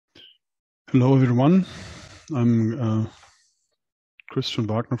Hello, everyone. I'm Christian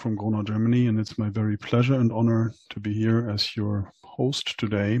Wagner from Gronau, Germany, and it's my very pleasure and honor to be here as your host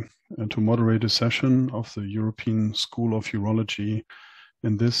today and to moderate a session of the European School of Urology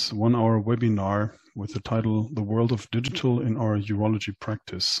in this one-hour webinar with the title, The World of Digital in Our Urology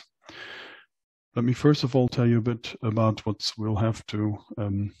Practice. Let me first of all tell you a bit about what we'll have to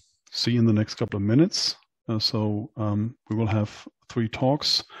see in the next couple of minutes. We will have 3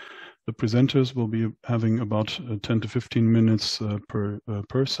 talks. The presenters will be having about 10 to 15 minutes per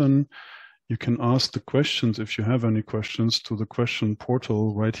person. You can ask the questions, if you have any questions, to the question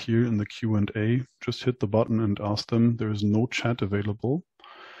portal right here in the Q&A. Just hit the button and ask them. There is no chat available.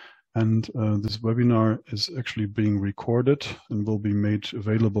 And this webinar is actually being recorded and will be made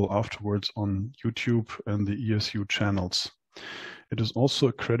available afterwards on YouTube and the ESU channels. It is also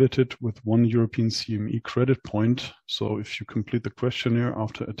accredited with 1 European CME credit point. So if you complete the questionnaire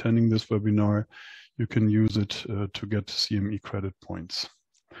after attending this webinar, you can use it to get CME credit points.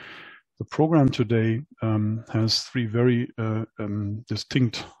 The program today has 3 very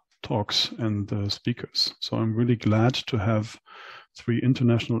distinct talks and speakers. So I'm really glad to have 3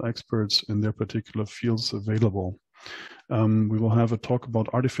 international experts in their particular fields available. We will have a talk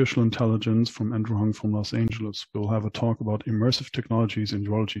about artificial intelligence from Andrew Hung from Los Angeles. We'll have a talk about immersive technologies in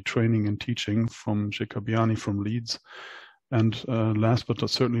urology training and teaching from Biyani from Leeds. And last but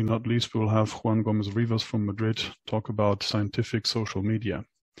certainly not least, we will have Juan Gómez Rivas from Madrid talk about scientific social media.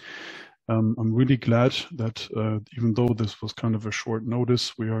 I'm really glad that even though this was kind of a short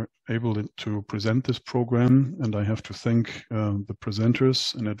notice, we are able to present this program, and I have to thank the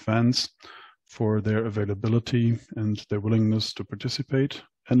presenters in advance for their availability and their willingness to participate.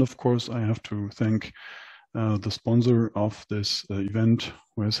 And of course, I have to thank the sponsor of this event,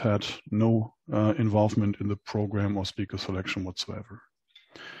 who has had no involvement in the program or speaker selection whatsoever.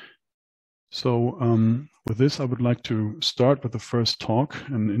 So with this, I would like to start with the first talk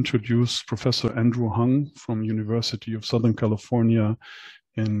and introduce Professor Andrew Hung from University of Southern California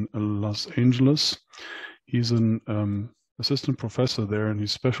in Los Angeles. He's an assistant professor there, and he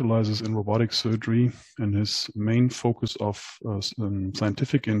specializes in robotic surgery, and his main focus of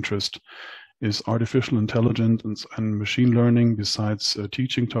scientific interest is artificial intelligence and machine learning, besides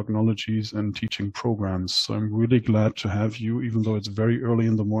teaching technologies and teaching programs. So I'm really glad to have you, even though it's very early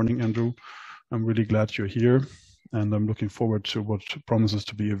in the morning, Andrew. I'm really glad you're here, and I'm looking forward to what promises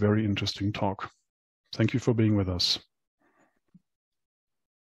to be a very interesting talk. Thank you for being with us.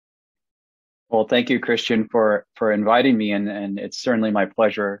 Well, thank you, Christian, for inviting me, and it's certainly my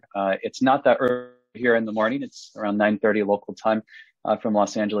pleasure. It's not that early here in the morning. It's around 9:30 local time from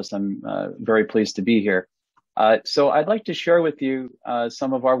Los Angeles. I'm very pleased to be here. So I'd like to share with you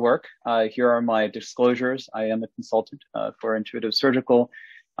some of our work. Here are my disclosures. I am a consultant for Intuitive Surgical.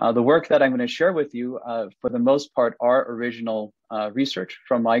 The work that I'm going to share with you, for the most part, are original research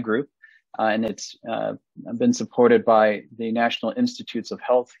from my group. And it's been supported by the National Institutes of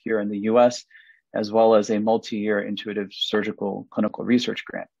Health here in the US, as well as a multi-year Intuitive Surgical clinical research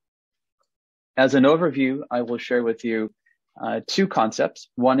grant. As an overview, I will share with you 2 concepts.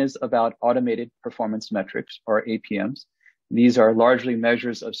 One is about automated performance metrics, or APMs. These are largely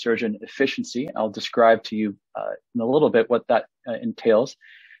measures of surgeon efficiency. I'll describe to you in a little bit what that entails.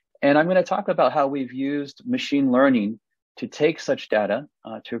 And I'm going to talk about how we've used machine learning to take such data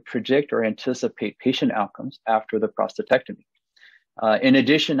to predict or anticipate patient outcomes after the prostatectomy. In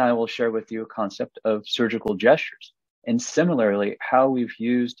addition, I will share with you a concept of surgical gestures, and similarly, how we've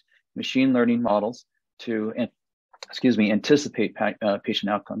used machine learning models to, anticipate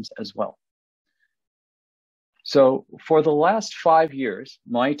patient outcomes as well. So for the last 5 years,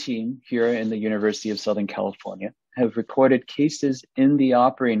 my team here in the University of Southern California have recorded cases in the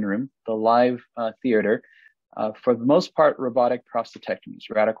operating room, the live theater, for the most part, robotic prostatectomies,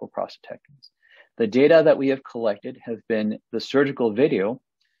 radical prostatectomies. The data that we have collected have been the surgical video,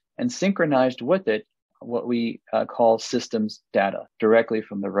 and synchronized with it what we call systems data directly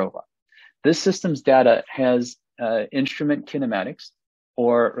from the robot. This systems data has instrument kinematics,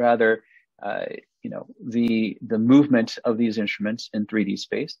 or rather, the movement of these instruments in 3D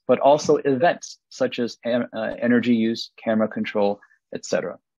space, but also events such as energy use, camera control,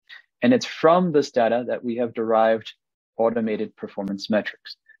 etc. And it's from this data that we have derived automated performance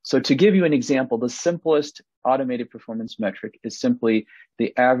metrics. So to give you an example, the simplest automated performance metric is simply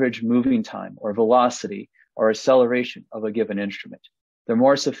the average moving time or velocity or acceleration of a given instrument. The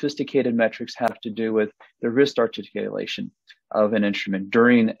more sophisticated metrics have to do with the wrist articulation of an instrument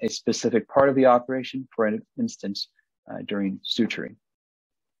during a specific part of the operation, for instance, during suturing.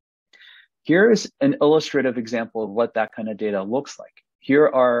 Here is an illustrative example of what that kind of data looks like. Here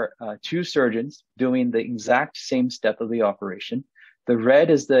are two surgeons doing the exact same step of the operation. The red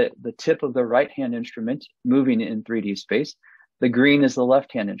is the tip of the right-hand instrument moving in 3D space. The green is the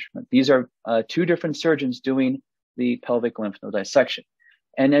left-hand instrument. These are two different surgeons doing the pelvic lymph node dissection.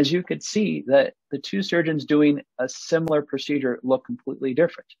 And as you could see, that the two surgeons doing a similar procedure look completely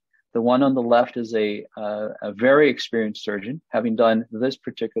different. The one on the left is a very experienced surgeon, having done this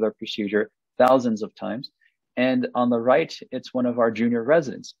particular procedure thousands of times. And on the right, it's one of our junior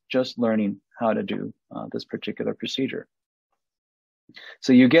residents just learning how to do this particular procedure.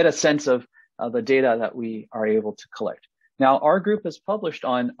 So you get a sense of the data that we are able to collect. Now, our group has published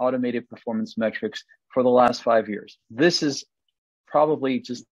on automated performance metrics for the last 5 years. This is probably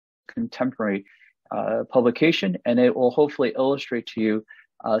just contemporary publication, and it will hopefully illustrate to you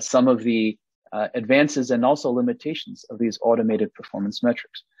some of the advances and also limitations of these automated performance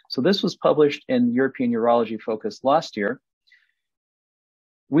metrics. So this was published in European Urology Focus last year.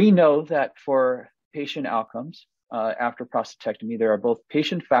 We know that for patient outcomes after prostatectomy, there are both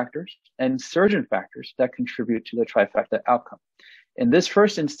patient factors and surgeon factors that contribute to the trifecta outcome. In this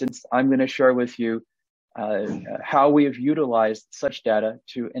first instance, I'm going to share with you how we have utilized such data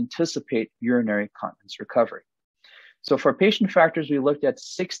to anticipate urinary continence recovery. So for patient factors, we looked at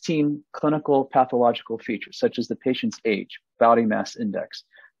 16 clinical pathological features, such as the patient's age, body mass index,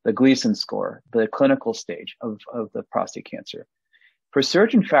 the Gleason score, the clinical stage of the prostate cancer. For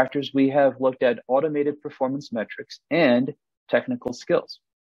surgeon factors, we have looked at automated performance metrics and technical skills.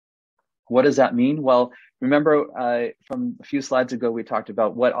 What does that mean? Well, remember from a few slides ago, we talked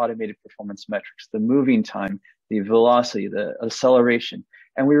about what automated performance metrics, the moving time, the velocity, the acceleration,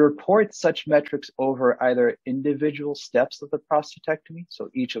 and we report such metrics over either individual steps of the prostatectomy. So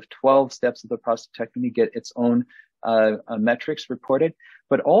each of 12 steps of the prostatectomy get its own metrics reported,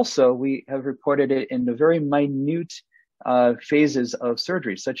 but also we have reported it in the very minute phases of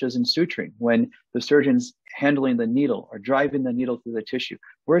surgery, such as in suturing, when the surgeon's handling the needle or driving the needle through the tissue.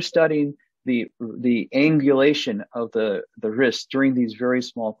 We're studying the angulation of the wrist during these very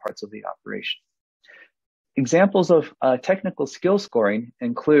small parts of the operation. Examples of technical skill scoring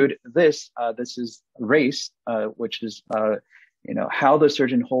include this. This is RACE, which is how the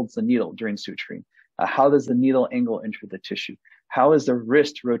surgeon holds the needle during suturing. How does the needle angle enter the tissue? How is the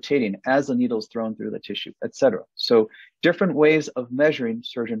wrist rotating as the needle is thrown through the tissue, etc. So different ways of measuring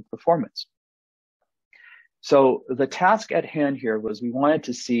surgeon performance. So the task at hand here was we wanted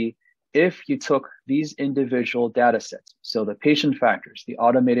to see if you took these individual data sets, so the patient factors, the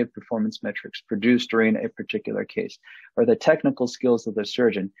automated performance metrics produced during a particular case, or the technical skills of the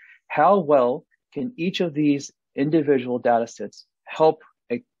surgeon, how well can each of these individual data sets help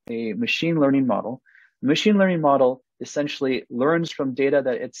a machine learning model? A machine learning model essentially learns from data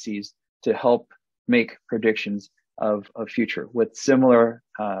that it sees to help make predictions of future with similar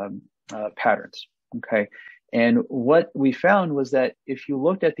patterns, okay? And what we found was that if you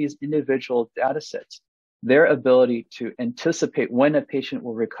looked at these individual data sets, their ability to anticipate when a patient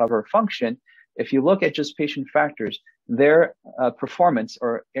will recover function, if you look at just patient factors, their performance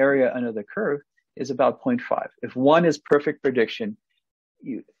or area under the curve is about 0.5. If 1 is perfect prediction,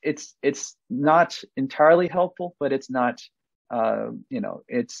 it's not entirely helpful, but it's not,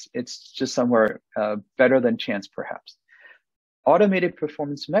 it's just somewhere better than chance perhaps. Automated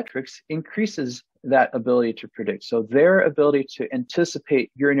performance metrics increases that ability to predict. So their ability to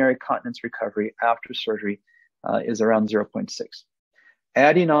anticipate urinary continence recovery after surgery is around 0.6.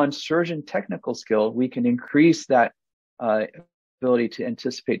 Adding on surgeon technical skill, we can increase that ability to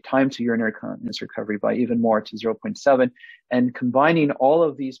anticipate time to urinary continence recovery by even more to 0.7. And combining all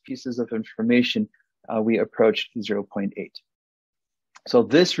of these pieces of information, we approached 0.8. So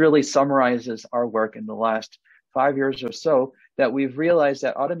this really summarizes our work in the last 5 years or so, that we've realized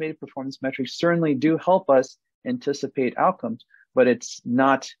that automated performance metrics certainly do help us anticipate outcomes, but it's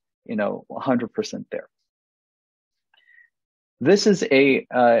not, 100% there. This is a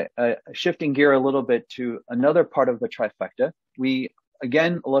shifting gear a little bit to another part of the trifecta. We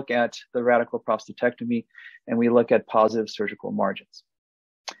again look at the radical prostatectomy, and we look at positive surgical margins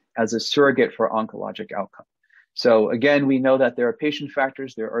as a surrogate for oncologic outcome. So again, we know that there are patient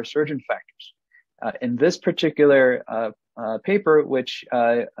factors, there are surgeon factors. In this particular paper, which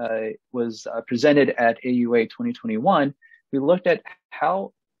was presented at AUA 2021, we looked at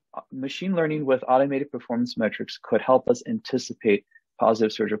how machine learning with automated performance metrics could help us anticipate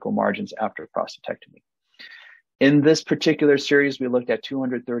positive surgical margins after prostatectomy. In this particular series, we looked at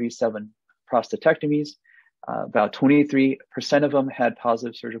 237 prostatectomies. About 23% of them had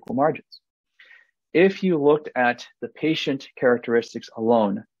positive surgical margins. If you looked at the patient characteristics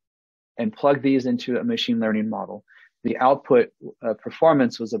alone and plug these into a machine learning model, the output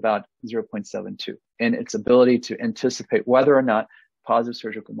performance was about 0.72 in its ability to anticipate whether or not positive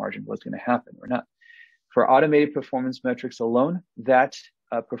surgical margin was going to happen or not. For automated performance metrics alone, that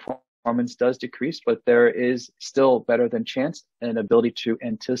performance does decrease, but there is still better than chance and ability to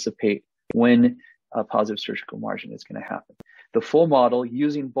anticipate when a positive surgical margin is going to happen. The full model,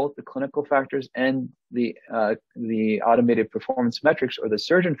 using both the clinical factors and the automated performance metrics, or the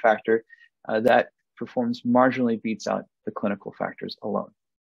surgeon factor, that performance marginally beats out the clinical factors alone.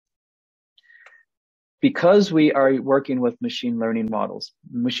 Because we are working with machine learning models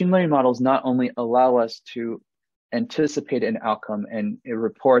not only allow us to anticipate an outcome, and it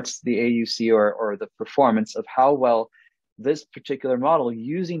reports the AUC or the performance of how well this particular model,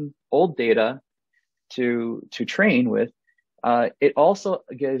 using old data to train with, it also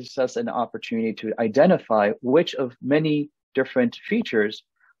gives us an opportunity to identify which of many different features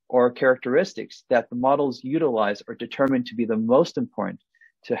or characteristics that the models utilize are determined to be the most important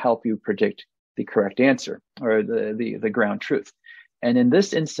to help you predict the correct answer, or the ground truth. And in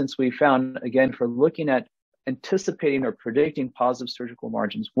this instance, we found, again, for looking at anticipating or predicting positive surgical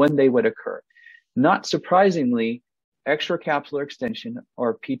margins when they would occur, not surprisingly, extracapsular extension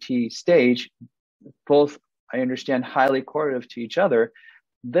or PT stage, both, I understand, highly correlative to each other.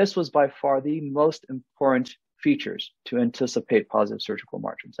 This was by far the most important features to anticipate positive surgical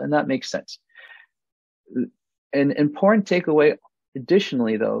margins, and that makes sense. An important takeaway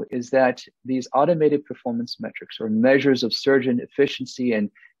additionally, though, is that these automated performance metrics, or measures of surgeon efficiency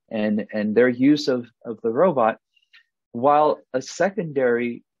and their use of the robot, while a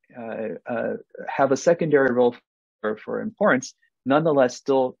secondary have a secondary role for importance, nonetheless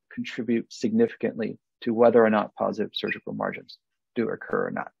still contribute significantly to whether or not positive surgical margins do occur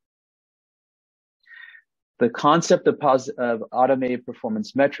or not. The concept of automated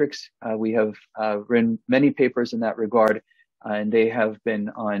performance metrics, we have written many papers in that regard, and they have been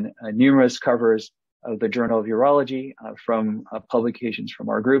on numerous covers of the Journal of Urology from publications from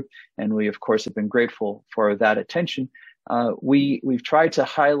our group, and we of course have been grateful for that attention. We've tried to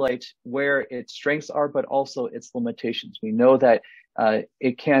highlight where its strengths are, but also its limitations. We know that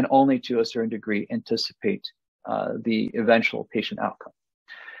it can only to a certain degree anticipate the eventual patient outcome.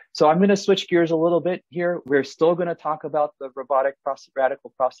 So I'm going to switch gears a little bit here. We're still going to talk about the robotic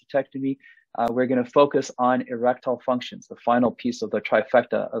radical prostatectomy. We're going to focus on erectile functions, the final piece of the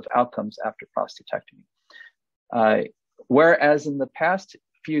trifecta of outcomes after prostatectomy. Whereas in the past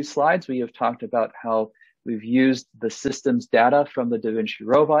few slides, we have talked about how we've used the systems data from the Da Vinci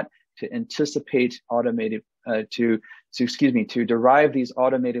robot to anticipate to derive these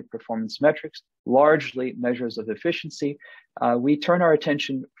automated performance metrics, largely measures of efficiency. We turn our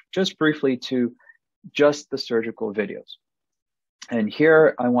attention just briefly to just the surgical videos. And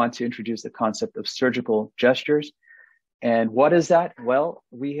here I want to introduce the concept of surgical gestures. And what is that? Well,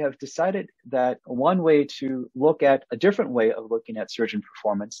 we have decided that one way to look at a different way of looking at surgeon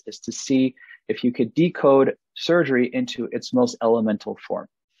performance is to see if you could decode surgery into its most elemental form.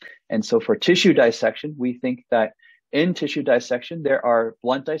 And so for tissue dissection, we think that in tissue dissection, there are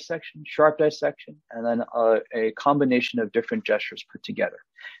blunt dissection, sharp dissection, and then a combination of different gestures put together.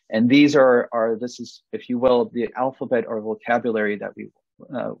 And these this is, if you will, the alphabet or vocabulary that we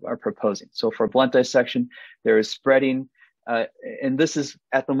are proposing. So for blunt dissection, there is spreading, and this is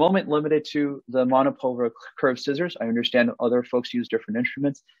at the moment limited to the monopolar curved scissors. I understand other folks use different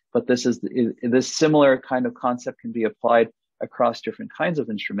instruments, but this similar kind of concept can be applied across different kinds of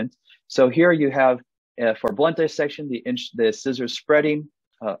instruments. So here you have, for blunt dissection, the scissors spreading,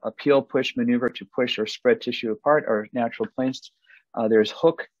 a peel push maneuver to push or spread tissue apart, or natural planes. There's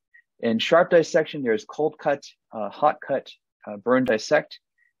hook. In sharp dissection, there's cold cut, hot cut, burn dissect.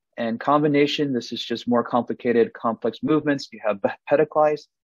 And combination, this is just more complicated, complex movements. You have pediclize,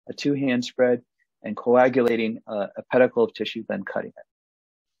 a two-hand spread, and coagulating a pedicle of tissue, then cutting it.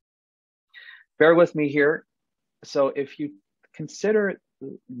 Bear with me here. So if you consider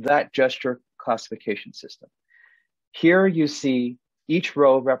that gesture classification system, here you see each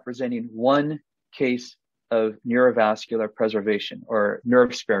row representing one case of neurovascular preservation or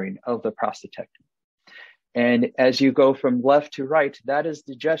nerve sparing of the prostatectomy. And as you go from left to right, that is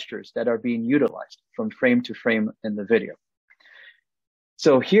the gestures that are being utilized from frame to frame in the video.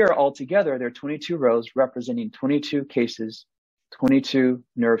 So here altogether, there are 22 rows representing 22 cases, 22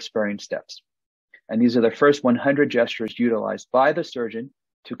 nerve sparing steps. And these are the first 100 gestures utilized by the surgeon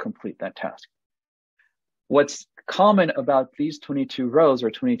to complete that task. What's common about these 22 rows or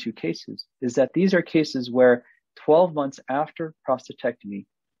 22 cases is that these are cases where 12 months after prostatectomy,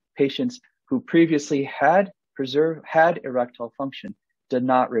 patients who previously had erectile function did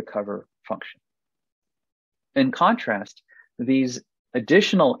not recover function. In contrast, these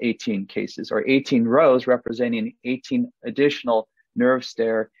additional 18 cases, or 18 rows representing 18 additional nerve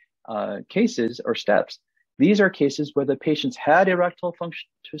stair cases or steps, these are cases where the patients had erectile function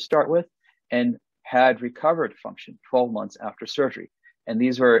to start with and had recovered function 12 months after surgery. And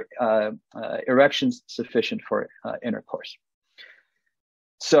these were erections sufficient for intercourse.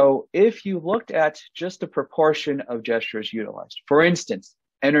 So if you looked at just the proportion of gestures utilized, for instance,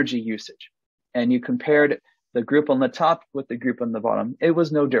 energy usage, and you compared the group on the top with the group on the bottom, it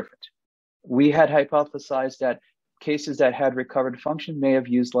was no different. We had hypothesized that cases that had recovered function may have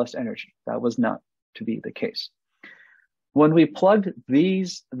used less energy. That was not to be the case. When we plugged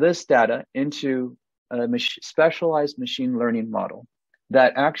this data into a specialized machine learning model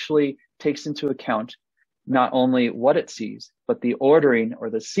that actually takes into account not only what it sees, but the ordering or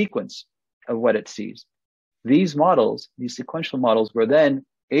the sequence of what it sees, these models, these sequential models, were then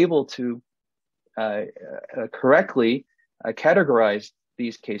able to correctly categorize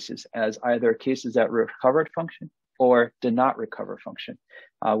these cases as either cases that recovered function or did not recover function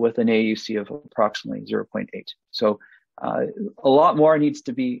with an AUC of approximately 0.8. So a lot more needs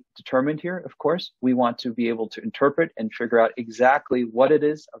to be determined here, of course. We want to be able to interpret and figure out exactly what it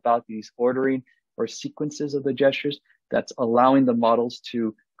is about these ordering or sequences of the gestures that's allowing the models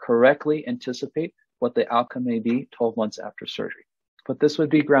to correctly anticipate what the outcome may be 12 months after surgery. But this would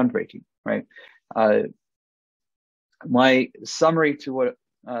be groundbreaking, right? My summary to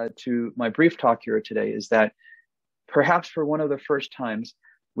my brief talk here today is that perhaps for one of the first times,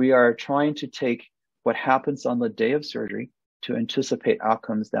 we are trying to take what happens on the day of surgery to anticipate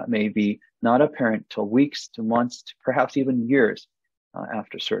outcomes that may be not apparent till weeks to months to perhaps even years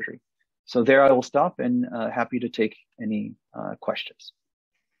after surgery. So there I will stop and happy to take any questions.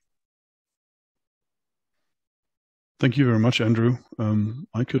 Thank you very much, Andrew.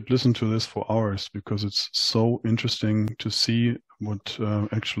 I could listen to this for hours because it's so interesting to see what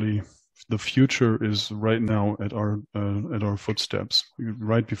actually the future is right now at our footsteps,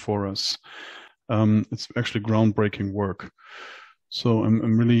 right before us. It's actually groundbreaking work. So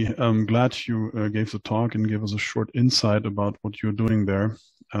I'm really glad you gave the talk and gave us a short insight about what you're doing there.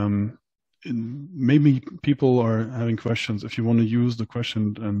 Maybe people are having questions. If you want to use the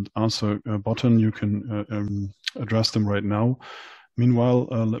question and answer button, you can address them right now. Meanwhile,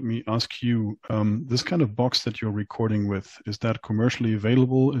 let me ask you, this kind of box that you're recording with, is that commercially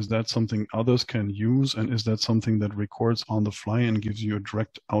available? Is that something others can use? And is that something that records on the fly and gives you a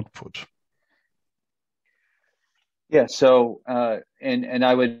direct output? Yeah, so, and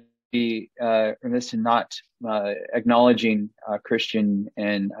I would be remiss in not acknowledging Christian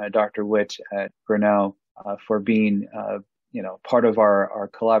and Dr. Witt at Brunel for being, part of our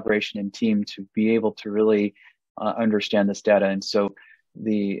collaboration and team to be able to really understand this data. And so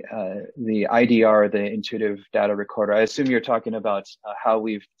the IDR, the intuitive data recorder, I assume you're talking about how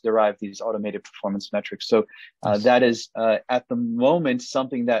we've derived these automated performance metrics. So that is at the moment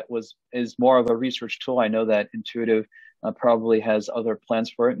something that is more of a research tool. I know that Intuitive probably has other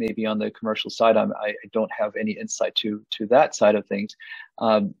plans for it, maybe on the commercial side. I don't have any insight to that side of things.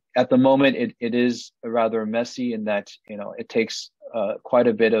 At the moment, it is rather messy in that it takes quite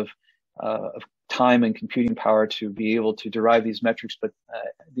a bit of time and computing power to be able to derive these metrics. But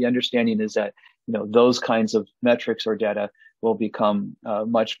the understanding is that those kinds of metrics or data will become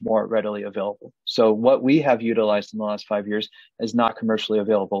much more readily available. So what we have utilized in the last 5 years is not commercially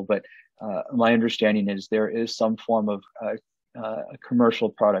available, but my understanding is there is some form of a commercial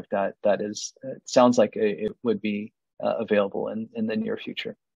product that is, it sounds like it would be available in the near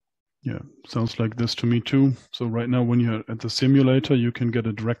future. Yeah, sounds like this to me too. So right now, when you're at the simulator, you can get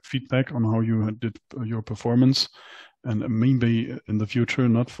a direct feedback on how you did your performance. And maybe in the future,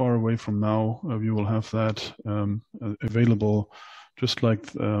 not far away from now, we will have that available just like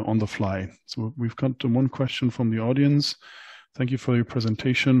on the fly. So we've got one question from the audience. Thank you for your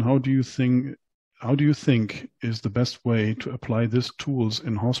presentation. How do you think is the best way to apply these tools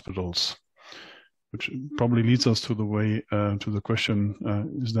in hospitals? Which probably leads us to the question,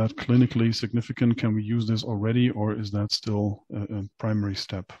 is that clinically significant? Can we use this already, or is that still a primary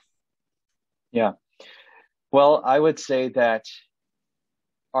step? Yeah. Well, I would say that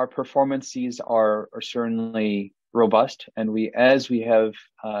our performances are certainly robust, and as we have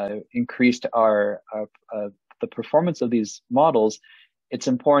increased the performance of these models, it's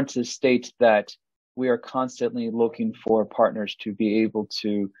important to state that we are constantly looking for partners to be able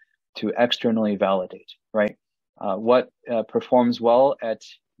to externally validate, right? What performs well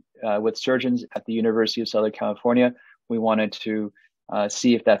with surgeons at the University of Southern California, we wanted to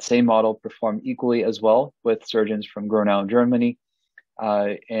see if that same model performed equally as well with surgeons from Gronau, Germany.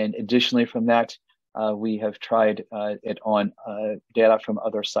 And additionally from that, we have tried it on data from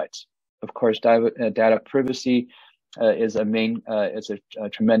other sites. Of course, data privacy is a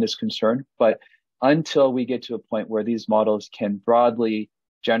tremendous concern, but until we get to a point where these models can broadly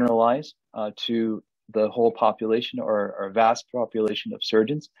generalize to the whole population or a vast population of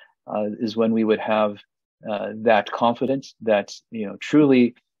surgeons, is when we would have that confidence that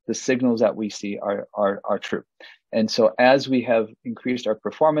truly the signals that we see are true. And so as we have increased our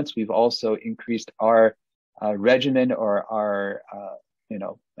performance, we've also increased our regimen or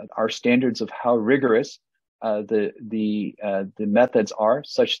our standards of how rigorous the methods are,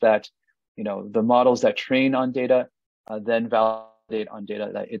 such that the models that train on data then validate on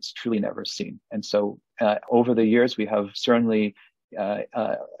data that it's truly never seen. And so over the years, we have certainly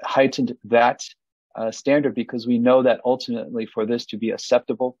heightened that standard, because we know that ultimately for this to be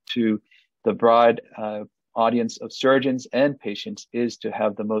acceptable to the broad audience of surgeons and patients is to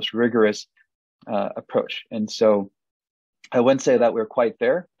have the most rigorous approach. And so I wouldn't say that we're quite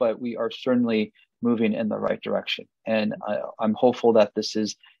there, but we are certainly moving in the right direction. And I'm hopeful that this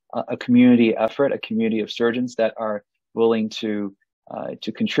is a community effort, a community of surgeons that are willing to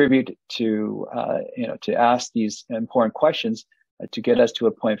contribute, to ask these important questions, to get us to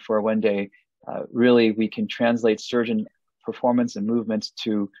a point for one day really we can translate surgeon performance and movements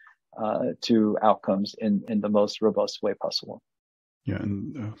to outcomes in the most robust way possible. Yeah,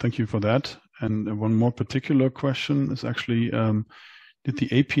 and thank you for that. And one more particular question is actually, did the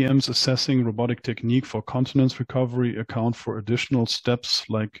APMs assessing robotic technique for continence recovery account for additional steps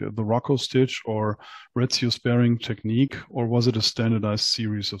like the Rocco stitch or ratio-sparing technique, or was it a standardized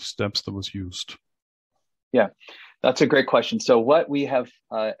series of steps that was used? Yeah, that's a great question. So what we have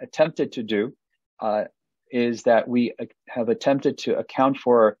attempted to do is that we have attempted to account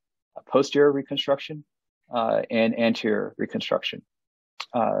for posterior reconstruction and anterior reconstruction.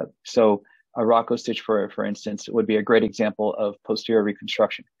 So a Rocco stitch, for instance, would be a great example of posterior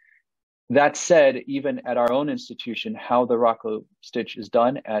reconstruction. That said, even at our own institution, how the Rocco stitch is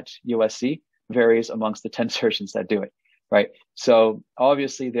done at USC varies amongst the 10 surgeons that do it, right? So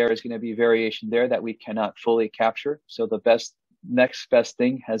obviously there is going to be variation there that we cannot fully capture. So the next best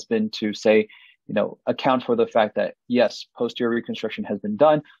thing has been to say, account for the fact that yes, posterior reconstruction has been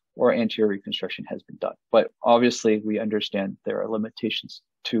done or anterior reconstruction has been done. But obviously we understand there are limitations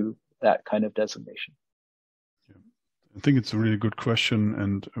to that kind of designation. Yeah. I think it's a really good question,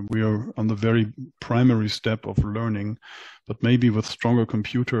 and we are on the very primary step of learning, but maybe with stronger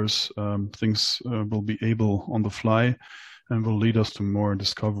computers, things will be able on the fly and will lead us to more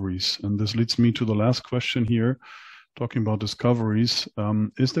discoveries. And this leads me to the last question here, talking about discoveries.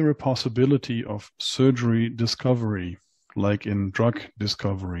 Is there a possibility of surgery discovery, like in drug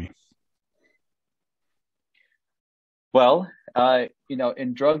discovery? Well,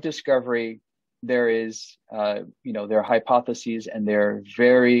 in drug discovery, there is, there are hypotheses and there are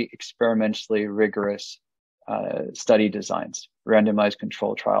very experimentally rigorous study designs, randomized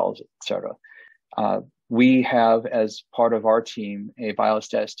control trials, etc. We have, as part of our team, a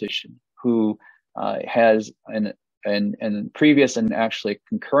biostatistician who has in previous and actually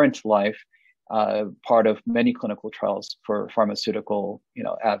concurrent life part of many clinical trials for pharmaceutical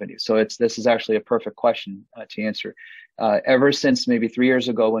avenues. So this is actually a perfect question to answer. Ever since maybe 3 years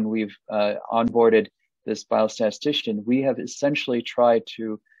ago, when we've onboarded this biostatistician, we have essentially tried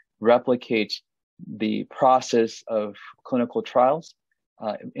to replicate the process of clinical trials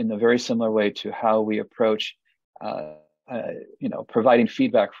in a very similar way to how we approach providing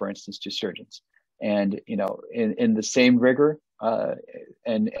feedback, for instance, to surgeons. And in the same rigor,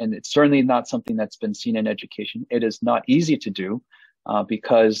 and it's certainly not something that's been seen in education. It is not easy to do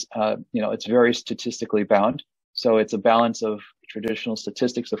because it's very statistically bound. So it's a balance of traditional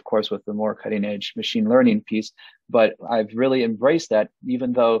statistics, of course, with the more cutting edge machine learning piece. But I've really embraced that,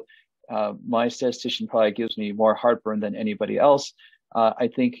 even though my statistician probably gives me more heartburn than anybody else. I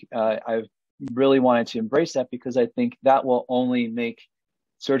think I've really wanted to embrace that because I think that will only make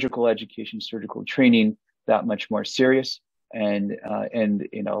surgical education, surgical training that much more serious, and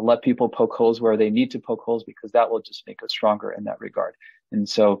let people poke holes where they need to poke holes, because that will just make us stronger in that regard. And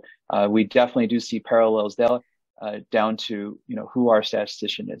so we definitely do see parallels there down to who our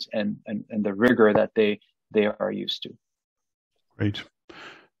statistician is and the rigor that they are used to.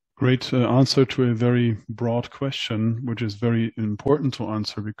 Great answer to a very broad question, which is very important to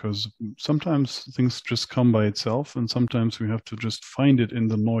answer, because sometimes things just come by itself and sometimes we have to just find it in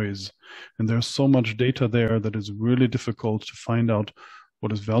the noise. And there's so much data there that it's really difficult to find out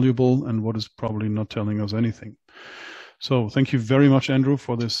what is valuable and what is probably not telling us anything. So thank you very much, Andrew,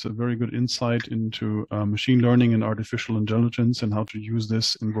 for this very good insight into machine learning and artificial intelligence and how to use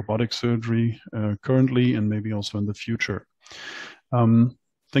this in robotic surgery currently and maybe also in the future.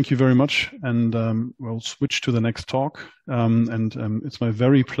 Thank you very much, and we'll switch to the next talk. It's my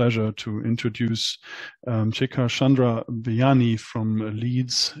very pleasure to introduce Chika Chandra Biyani from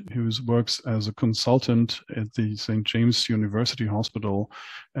Leeds, who works as a consultant at the St. James University Hospital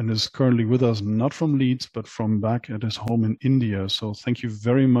and is currently with us, not from Leeds, but from back at his home in India. So thank you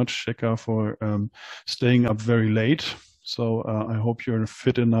very much, Chika, for staying up very late. So I hope you're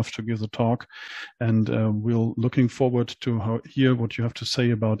fit enough to give the talk, and we're looking forward to hear what you have to say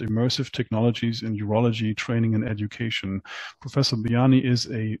about immersive technologies in urology training and education. Professor Biyani is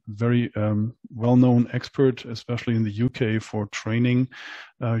a very well-known expert, especially in the UK, for training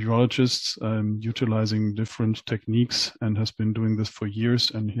urologists, utilizing different techniques, and has been doing this for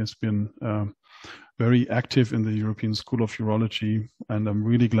years, and he has been very active in the European School of Urology, and I'm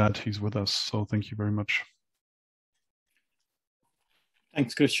really glad he's with us. So thank you very much.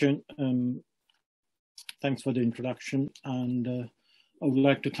 Thanks, Christian. Thanks for the introduction. And I would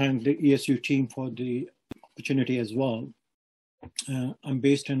like to thank the ESU team for the opportunity as well. I'm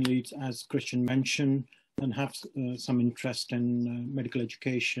based in Leeds, as Christian mentioned, and have some interest in medical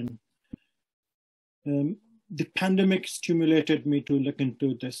education. The pandemic stimulated me to look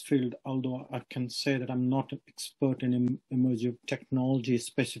into this field, although I can say that I'm not an expert in immersive technology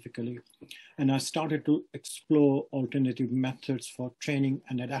specifically. And I started to explore alternative methods for training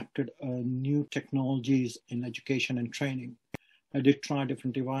and adapted new technologies in education and training. I did try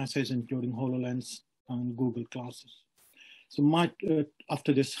different devices, including HoloLens and Google Classes. So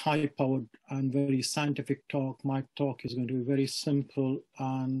after this high-powered and very scientific talk, my talk is going to be very simple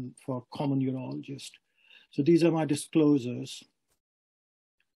and for common urologists. So these are my disclosures.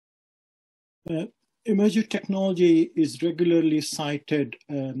 Immersive technology is regularly cited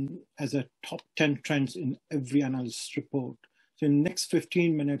as a top 10 trends in every analysis report. So in the next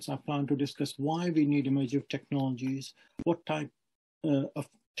 15 minutes, I plan to discuss why we need immersive technologies, what type of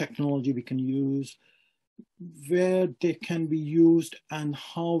technology we can use, where they can be used, and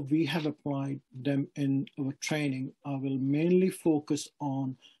how we have applied them in our training. I will mainly focus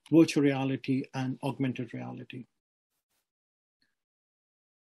on virtual reality and augmented reality.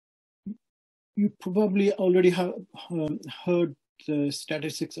 You probably already have heard the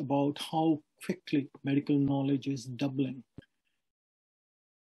statistics about how quickly medical knowledge is doubling.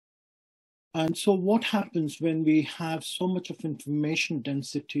 And so what happens when we have so much of information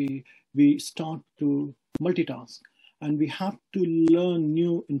density, we start to multitask, and we have to learn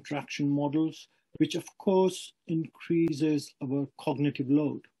new interaction models, which of course increases our cognitive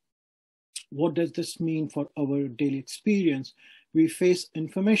load. What does this mean for our daily experience? We face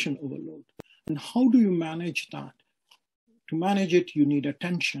information overload. And how do you manage that? To manage it, you need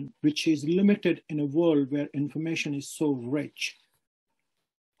attention, which is limited in a world where information is so rich.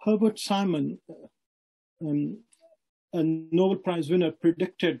 Herbert Simon, a Nobel Prize winner,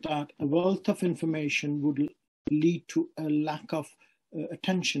 predicted that a wealth of information would lead to a lack of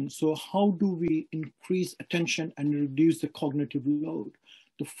attention. So how do we increase attention and reduce the cognitive load?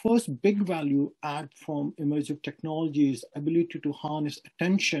 The first big value add from immersive technology is ability to harness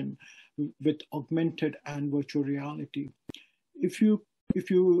attention with augmented and virtual reality. If you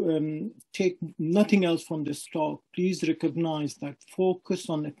take nothing else from this talk, please recognize that focus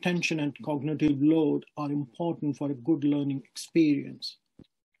on attention and cognitive load are important for a good learning experience.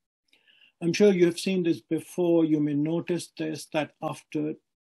 I'm sure you have seen this before. You may notice this, that after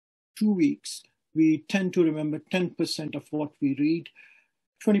 2 weeks, we tend to remember 10% of what we read,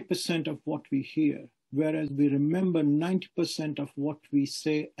 20% of what we hear, whereas we remember 90% of what we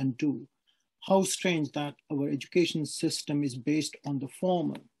say and do. How strange that our education system is based on the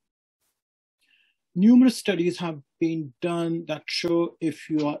former. Numerous studies have been done that show if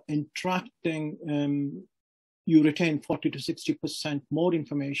you are interacting, you retain 40 to 60% more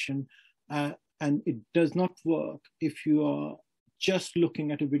information, and it does not work if you are just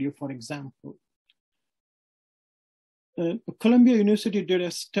looking at a video, for example. Columbia University did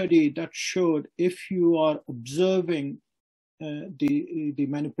a study that showed if you are observing the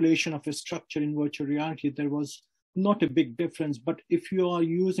manipulation of a structure in virtual reality, there was not a big difference. But if you are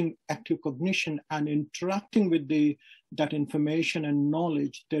using active cognition and interacting with that information and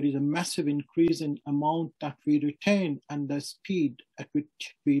knowledge, there is a massive increase in amount that we retain and the speed at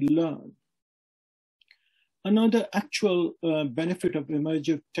which we learn. Another actual benefit of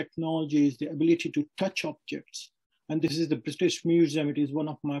immersive technology is the ability to touch objects. And this is the British Museum. It is one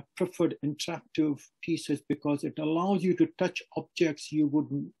of my preferred interactive pieces because it allows you to touch objects you would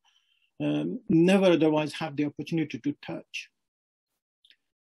never otherwise have the opportunity to touch.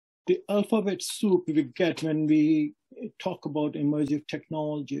 The alphabet soup we get when we talk about immersive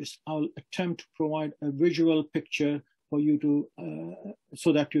technologies, I'll attempt to provide a visual picture for you to,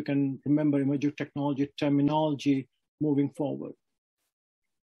 so that you can remember immersive technology terminology moving forward.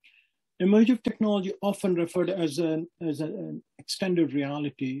 Immersive technology, often referred as an extended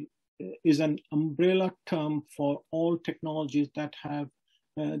reality, is an umbrella term for all technologies that have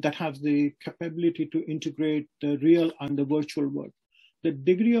the capability to integrate the real and the virtual world. The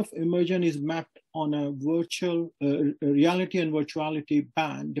degree of immersion is mapped on a virtual reality and virtuality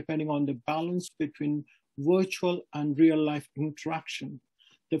band, depending on the balance between virtual and real life interaction.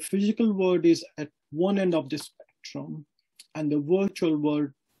 The physical world is at one end of the spectrum and the virtual world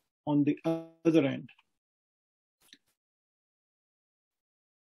on the other end.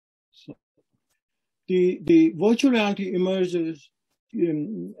 So the virtual reality immerses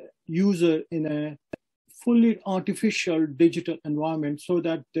user in a fully artificial digital environment, so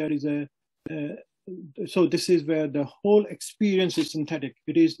that there is so this is where the whole experience is synthetic.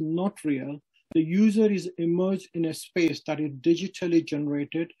 It is not real. The user is immersed in a space that is digitally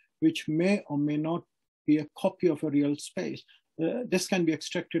generated, which may or may not be a copy of a real space. This can be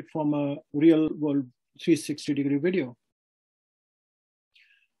extracted from a real world 360-degree video.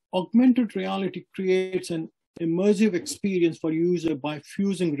 Augmented reality creates an immersive experience for user by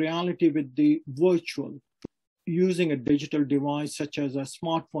fusing reality with the virtual. Using a digital device such as a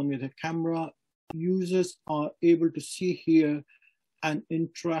smartphone with a camera, users are able to see, hear, and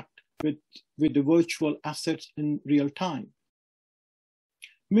interact with the virtual assets in real time.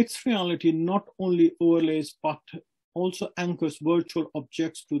 Mixed reality not only overlays but also anchors virtual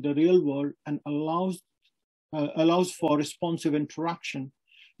objects to the real world and allows for responsive interaction.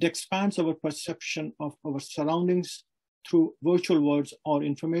 It expands our perception of our surroundings through virtual worlds or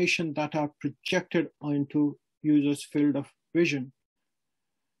information that are projected into users' field of vision.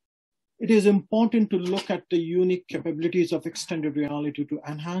 It is important to look at the unique capabilities of extended reality to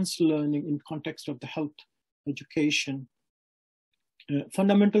enhance learning in context of the health education.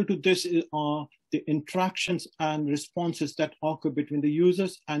 Fundamental to this are the interactions and responses that occur between the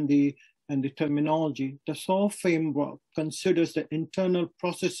users and the terminology. The SOAR framework considers the internal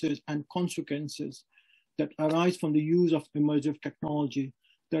processes and consequences that arise from the use of immersive technology.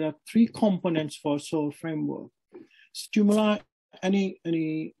 There are three components for SOAR framework. Stimuli,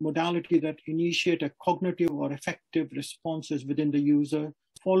 any modality that initiate a cognitive or affective responses within the user,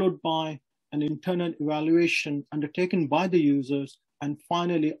 followed by an internal evaluation undertaken by the users, and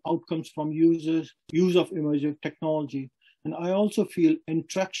finally outcomes from use of immersive technology. And I also feel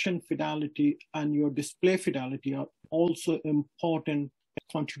interaction fidelity and your display fidelity are also important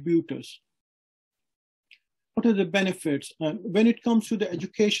contributors. What are the benefits? When it comes to the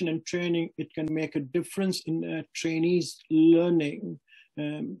education and training, it can make a difference in trainees' learning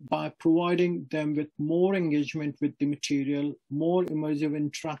by providing them with more engagement with the material, more immersive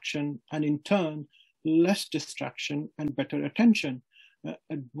interaction, and in turn, less distraction and better attention.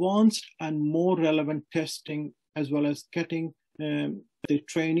 Advanced and more relevant testing, as well as getting the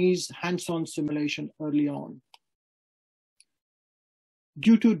trainees hands-on simulation early on.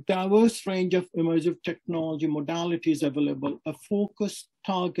 Due to diverse range of immersive technology modalities available, a focused,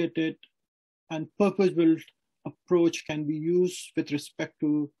 targeted, and purpose-built approach can be used with respect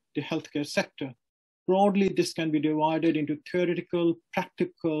to the healthcare sector. Broadly, this can be divided into theoretical,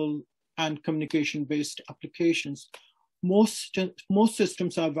 practical, and communication-based applications. Most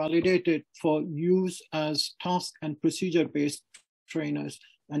systems are validated for use as task and procedure-based trainers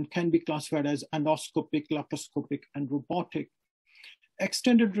and can be classified as endoscopic, laparoscopic, and robotic.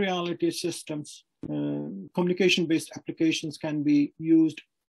 Extended reality systems, communication-based applications can be used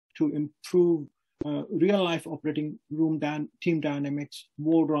to improve real-life operating room team dynamics,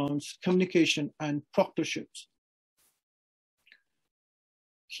 ward rounds, communication, and proctorships.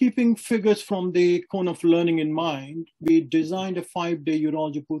 Keeping figures from the cone of learning in mind, we designed a 5-day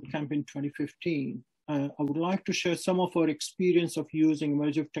urology bootcamp in 2015. I would like to share some of our experience of using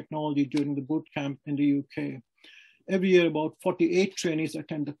immersive technology during the bootcamp in the UK. Every year, about 48 trainees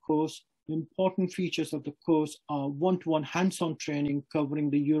attend the course. Important features of the course are one-to-one hands-on training covering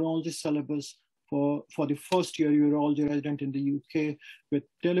the urology syllabus for the first-year urology resident in the UK with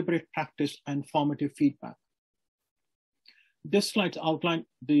deliberate practice and formative feedback. This slide outlines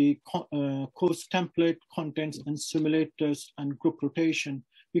the course template, contents, and simulators and group rotation.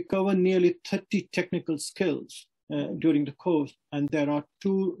 We cover nearly 30 technical skills during the course, and there are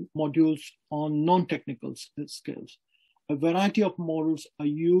 2 modules on non-technical skills. A variety of models are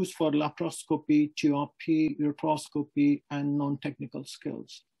used for laparoscopy, TRP, ureteroscopy, and non-technical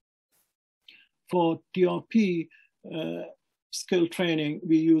skills. For TRP skill training,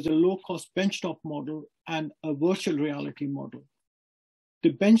 we use a low-cost benchtop model and a virtual reality model.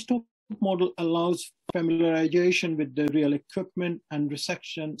 The benchtop model allows familiarization with the real equipment and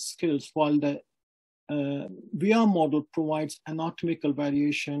resection skills, while the VR model provides anatomical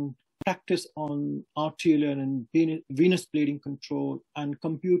variation, practice on arterial and venous bleeding control, and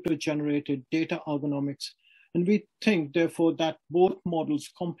computer-generated data ergonomics. And we think, therefore, that both models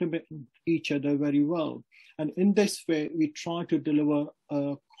complement each other very well. And in this way, we try to deliver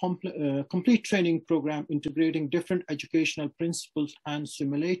a complete training program integrating different educational principles and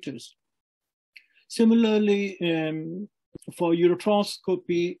simulators. Similarly, for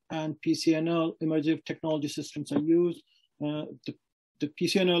ureteroscopy and PCNL, immersive technology systems are used. The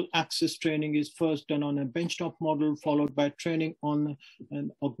PCNL access training is first done on a benchtop model, followed by training on an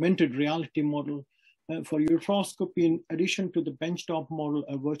augmented reality model. For ureteroscopy, in addition to the benchtop model,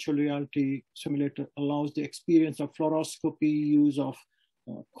 a virtual reality simulator allows the experience of fluoroscopy, use of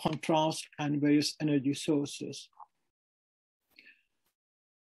contrast, and various energy sources.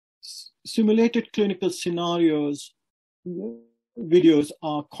 Simulated clinical scenarios videos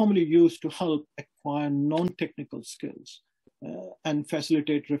are commonly used to help acquire non-technical skills and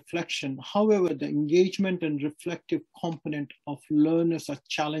facilitate reflection. However, the engagement and reflective component of learners are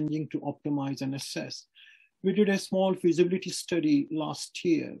challenging to optimize and assess. We did a small feasibility study last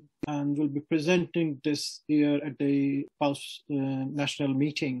year and will be presenting this year at the Pulse National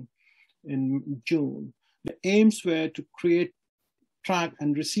Meeting in June. The aims were to create, track,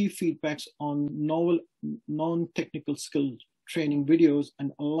 and receive feedbacks on novel non-technical skill training videos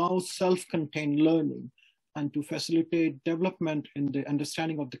and allow self-contained learning, and to facilitate development in the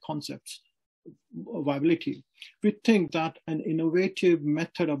understanding of the concepts viability. We think that an innovative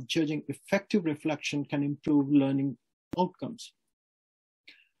method of judging effective reflection can improve learning outcomes.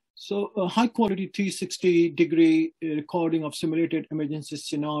 So a high quality 360-degree recording of simulated emergency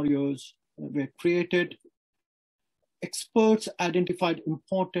scenarios were created. Experts identified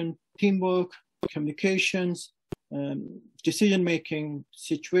important teamwork, communications, decision-making,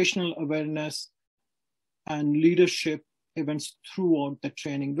 situational awareness, and leadership events throughout the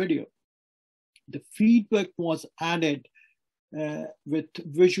training video. The feedback was added with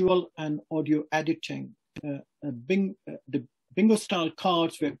visual and audio editing. The bingo-style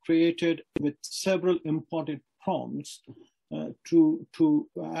cards were created with several important prompts to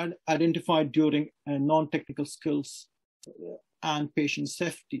identify during non-technical skills and patient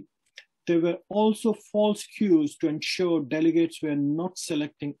safety. There were also false cues to ensure delegates were not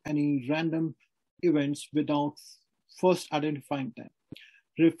selecting any random events without first identifying them.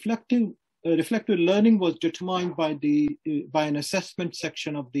 Reflective learning was determined by an assessment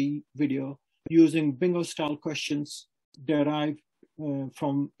section of the video using bingo-style questions derived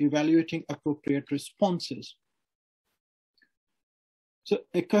from evaluating appropriate responses. So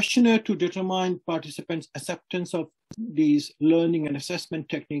a questionnaire to determine participants' acceptance of these learning and assessment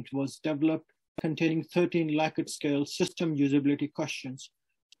techniques was developed, containing 13 Likert scale system usability questions.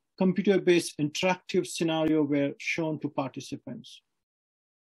 Computer-based interactive scenarios were shown to participants.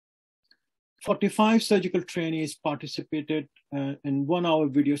 45 surgical trainees participated in 1-hour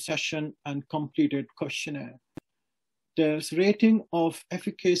video session and completed questionnaire. The rating of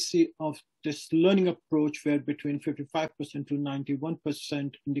efficacy of this learning approach were between 55% to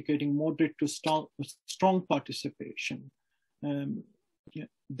 91%, indicating moderate to strong participation.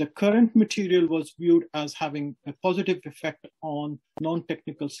 The current material was viewed as having a positive effect on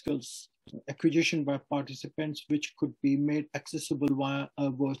non-technical skills acquisition by participants, which could be made accessible via a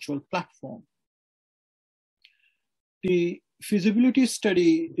virtual platform. The feasibility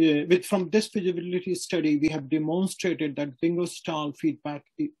study, from this feasibility study, we have demonstrated that bingo-style feedback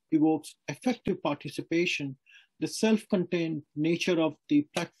evokes effective participation. The self-contained nature of the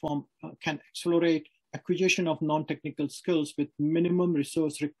platform can accelerate acquisition of non-technical skills with minimum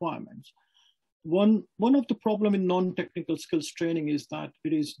resource requirements. One of the problems in non-technical skills training is that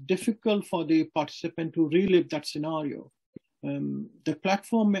it is difficult for the participant to relive that scenario. The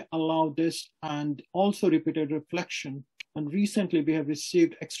platform may allow this and also repeated reflection. And recently we have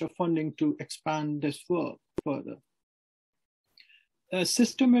received extra funding to expand this work further. A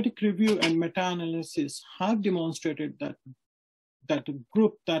systematic review and meta-analysis have demonstrated that the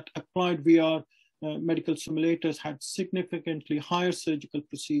group that applied VR medical simulators had significantly higher surgical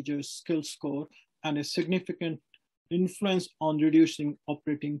procedures skill score and a significant influence on reducing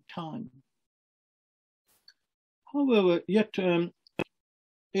operating time. However, yet AR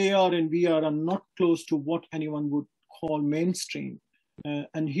and VR are not close to what anyone would call mainstream.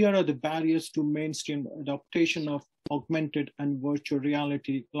 And here are the barriers to mainstream adaptation of augmented and virtual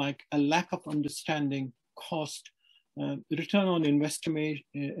reality, like a lack of understanding, cost, return on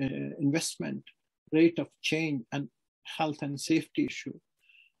investment, rate of change, and health and safety issue.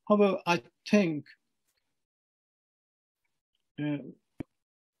 However, I think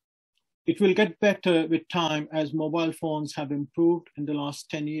it will get better with time as mobile phones have improved in the last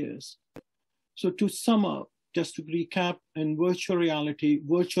 10 years. So to sum up, just to recap, in virtual reality,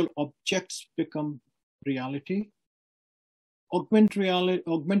 virtual objects become reality.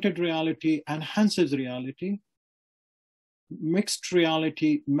 Augmented reality enhances reality. Mixed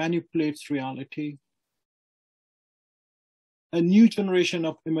reality manipulates reality. A new generation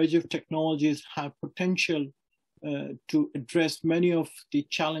of immersive technologies have potential to address many of the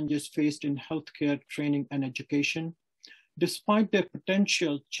challenges faced in healthcare training and education. Despite their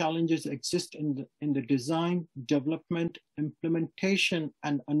potential, challenges exist in the design, development, implementation,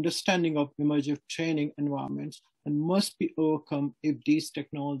 and understanding of immersive training environments, and must be overcome if these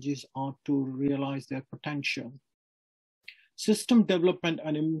technologies are to realize their potential. System development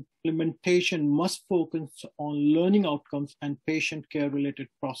and implementation must focus on learning outcomes and patient care related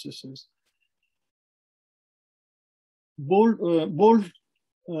processes. Bold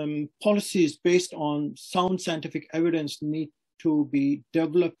policies based on sound scientific evidence need to be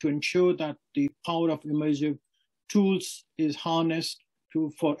developed to ensure that the power of immersive tools is harnessed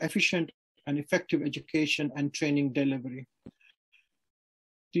for efficient and effective education and training delivery.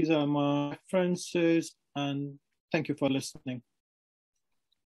 These are my references, and thank you for listening.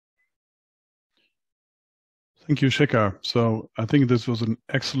 Thank you, Shekhar. So I think this was an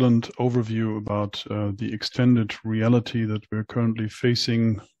excellent overview about the extended reality that we're currently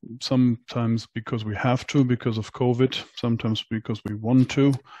facing, sometimes because we have to, because of COVID, sometimes because we want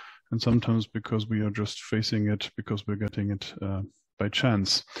to, and sometimes because we are just facing it because we're getting it by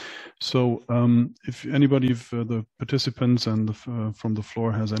chance. So if anybody of the participants and from the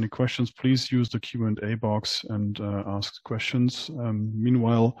floor has any questions, please use the Q&A box and ask questions.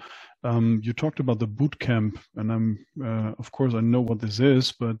 Meanwhile, you talked about the boot camp, and of course, I know what this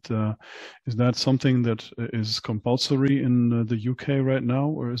is, but is that something that is compulsory in the UK right now,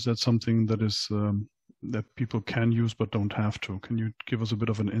 or is that something that is that people can use but don't have to? Can you give us a bit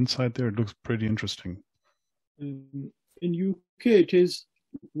of an insight there? It looks pretty interesting. In UK, it is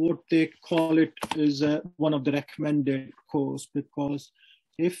what they call it is one of the recommended course, because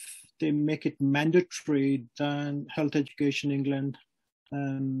if they make it mandatory, then Health Education England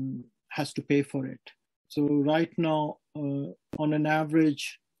has to pay for it. So right now, on an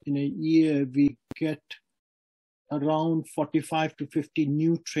average in a year, we get around 45 to 50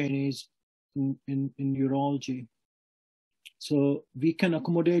 new trainees in urology. So we can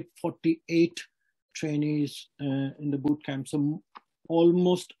accommodate 48 trainees in the boot camp. So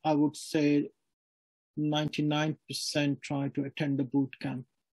almost, I would say, 99% try to attend the boot camp.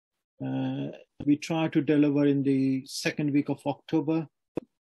 We try to deliver in the second week of October,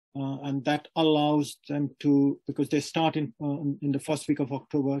 and that allows them to, because they start in the first week of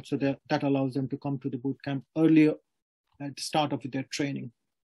October, so that allows them to come to the boot camp earlier at the start of their training.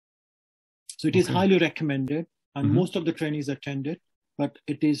 So it is highly recommended, and most of the trainees attend it, but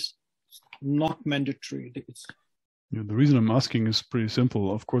it is not mandatory. Yeah, the reason I'm asking is pretty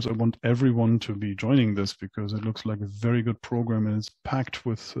simple. Of course, I want everyone to be joining this because it looks like a very good program, and it's packed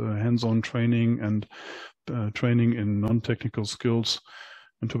with hands-on training and training in non-technical skills.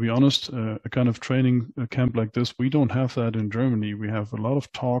 And to be honest, a kind of training camp like this, we don't have that in Germany. We have a lot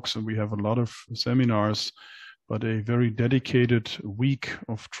of talks and we have a lot of seminars, but a very dedicated week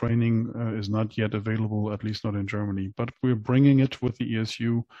of training is not yet available, at least not in Germany. But we're bringing it with the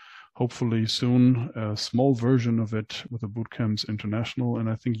ESU, hopefully soon, a small version of it with the bootcamps international. And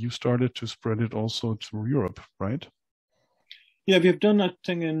I think you started to spread it also to Europe, right? Yeah, we've done that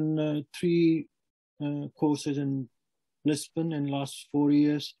thing in 3 courses in Lisbon in the last 4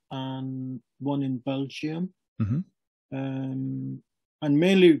 years, and 1 in Belgium. And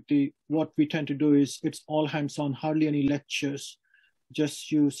mainly what we tend to do is it's all hands-on, hardly any lectures.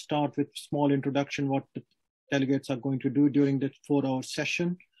 Just you start with small introduction, what the delegates are going to do during the 4-hour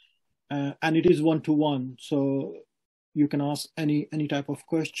session. And it is one-to-one. So you can ask any type of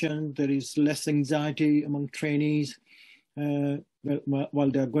question. There is less anxiety among trainees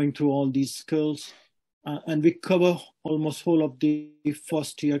while they're going through all these skills. And we cover almost whole of the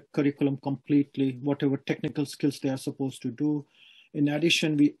first year curriculum completely, whatever technical skills they are supposed to do. In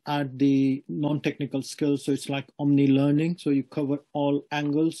addition, we add the non-technical skills. So it's like omni-learning. So you cover all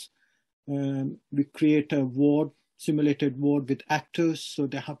angles. We create a ward, simulated ward with actors. So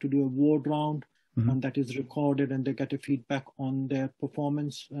they have to do a ward round. and that is recorded, and they get a feedback on their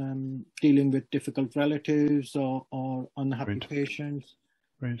performance, dealing with difficult relatives or unhappy patients.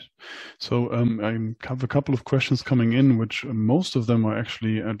 Great. So I have a couple of questions coming in, which most of them are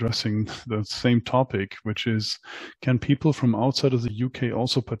actually addressing the same topic, which is, can people from outside of the UK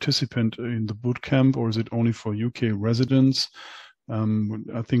also participate in the bootcamp, or is it only for UK residents?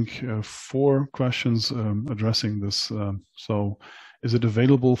 I think 4 questions addressing this. So is it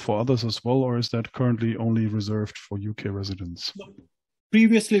available for others as well, or is that currently only reserved for UK residents?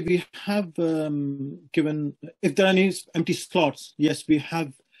 Previously, we have given, if there are any empty slots, yes, we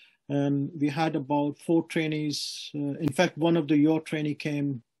have. We had about 4 trainees. In fact, one of your trainee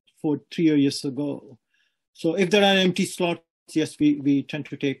came 3 years ago. So if there are empty slots, yes, we tend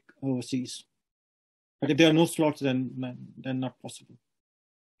to take overseas. But if there are no slots, then not possible.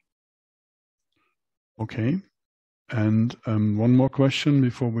 Okay. And one more question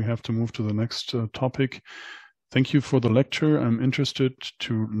before we have to move to the next topic. Thank you for the lecture. I'm interested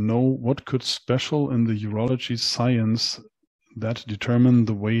to know what could special in the urology science that determine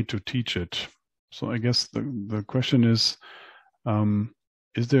the way to teach it. So I guess the question is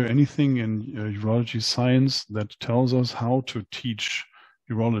there anything in urology science that tells us how to teach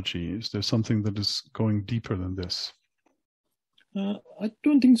urology? Is there something that is going deeper than this? I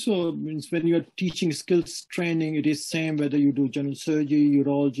don't think so. It means when you're teaching skills training, it is same whether you do general surgery,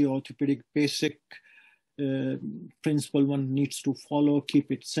 urology, orthopedic, basic principle one needs to follow,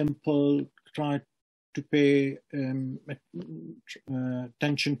 keep it simple, try to pay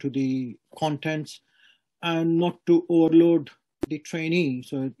attention to the contents and not to overload the trainee.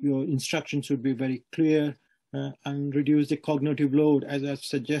 So your instructions should be very clear and reduce the cognitive load, as I've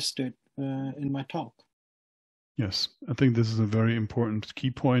suggested in my talk. Yes, I think this is a very important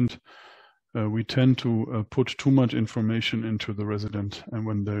key point. We tend to put too much information into the resident, and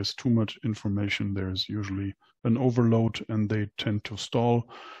when there's too much information, there's usually an overload, and they tend to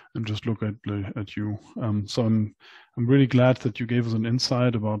stall and just look at you. So I'm really glad that you gave us an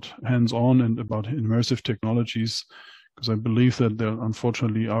insight about hands-on and about immersive technologies, because I believe that there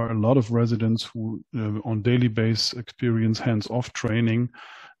unfortunately are a lot of residents who on daily basis experience hands-off training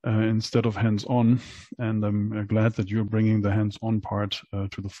instead of hands-on, and I'm glad that you're bringing the hands-on part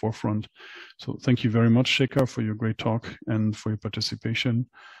to the forefront. So thank you very much, Shekhar, for your great talk and for your participation,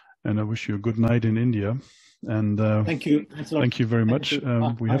 and I wish you a good night in India. And thank you. Thank you very much.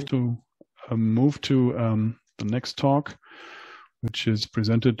 We have to move to the next talk, which is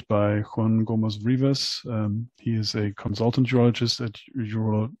presented by Juan Gómez Rivas. He is a consultant urologist at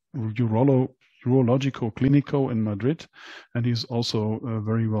Urologico Clínico in Madrid, and he's also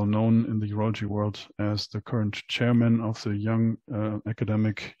very well known in the urology world as the current chairman of the Young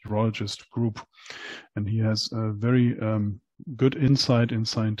Academic Urologist Group. And he has a very good insight in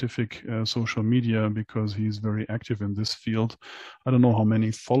scientific social media, because he's very active in this field. I don't know how many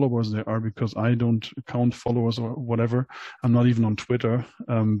followers there are, because I don't count followers or whatever. I'm not even on Twitter,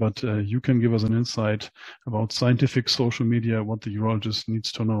 but you can give us an insight about scientific social media, what the urologist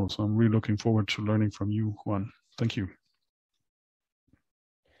needs to know. So I'm really looking forward to learning from you, Juan. Thank you.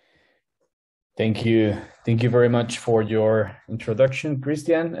 Thank you. Thank you very much for your introduction,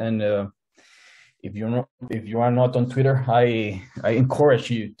 Christian. And if you are not on Twitter, I encourage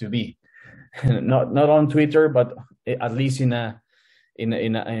you to be not on Twitter, but at least in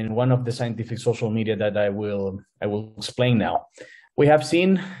one of the scientific social media that I will explain now. We have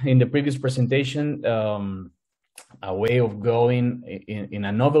seen in the previous presentation a way of going in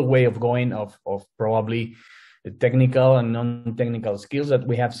a novel way of going of probably the technical and non-technical skills that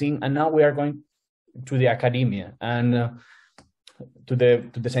we have seen, and now we are going to the academia and to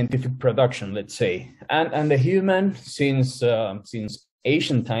the scientific production, let's say, and the human since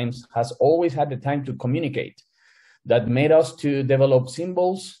ancient times has always had the time to communicate. That made us to develop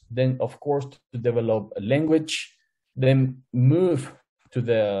symbols, then of course to develop a language, then move to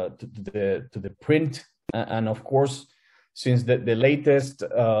the print, and of course since the latest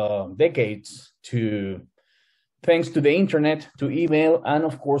decades thanks to the internet, to email, and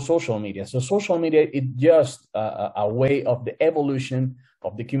of course social media. So social media is just a way of the evolution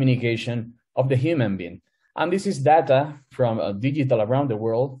of the communication of the human being. And this is data from Digital Around the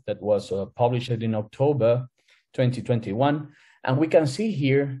World that was published in October 2021. And we can see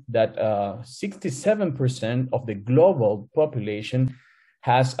here that 67% of the global population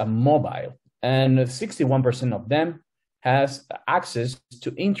has a mobile, and 61% of them has access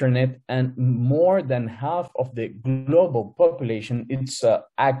to internet, and more than half of the global population is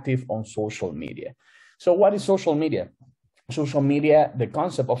active on social media. So what is social media? Social media, the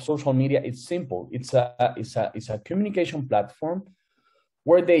concept of social media is simple. It's a communication platform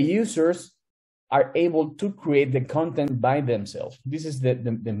where the users are able to create the content by themselves. This is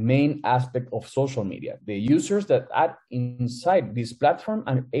the main aspect of social media. The users that are inside this platform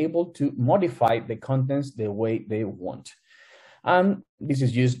are able to modify the contents the way they want. And this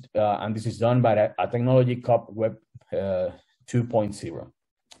is used, and this is done by a technology called Web 2.0.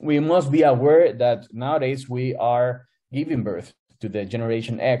 We must be aware that nowadays we are giving birth to the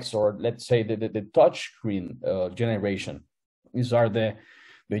Generation X, or let's say the touchscreen generation. These are the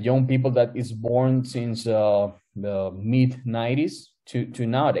young people that is born since the mid-90s to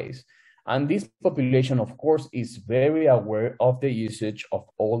nowadays. And this population, of course, is very aware of the usage of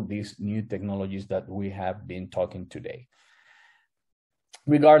all these new technologies that we have been talking today.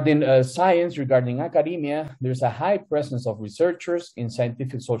 Regarding science, regarding academia, there's a high presence of researchers in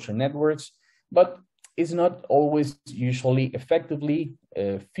scientific social networks, but it's not always usually effectively.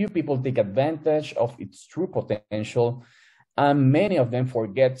 Few people take advantage of its true potential, and many of them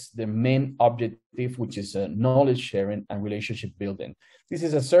forgets the main objective, which is knowledge sharing and relationship building. This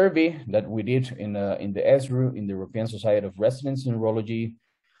is a survey that we did in the ESRU, in the European Society of Residents in Urology,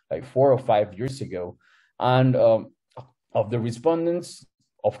 like 4 or 5 years ago. And of the respondents,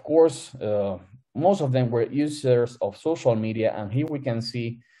 of course, most of them were users of social media, and here we can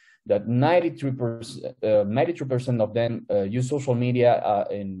see that 93% of them use social media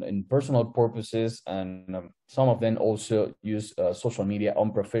in personal purposes, and some of them also use social media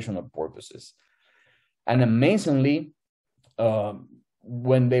on professional purposes. And amazingly,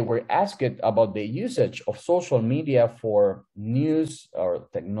 when they were asked about the usage of social media for news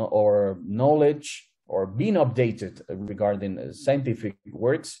or knowledge or being updated regarding scientific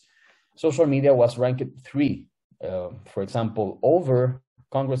works, social media was ranked 3, for example, over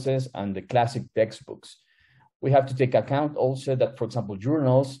congresses and the classic textbooks. We have to take account also that, for example,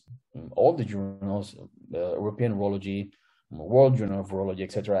 journals, all the journals, European Urology, World Journal of Urology,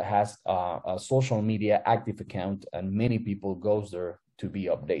 etc., has a social media active account, and many people goes there to be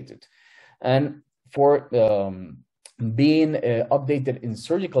updated. And for being updated in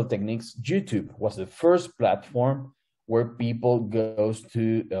surgical techniques, YouTube was the first platform where people goes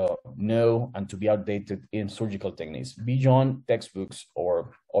to know and to be outdated in surgical techniques beyond textbooks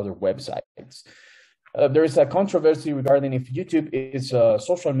or other websites. There is a controversy regarding if YouTube is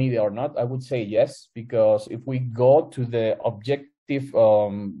social media or not. I would say yes, because if we go to the objective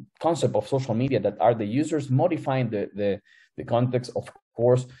concept of social media, that are the users modifying the context, of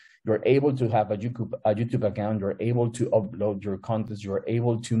course, you're able to have a YouTube account, you're able to upload your contents, you're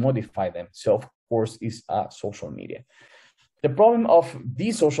able to modify them. So, of course, is social media. The problem of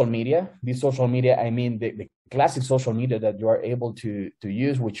these social media, I mean the classic social media that you are able to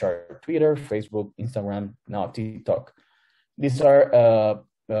use, which are Twitter, Facebook, Instagram, now TikTok. These are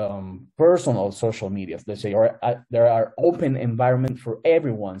personal social media, let's say, or there are open environment for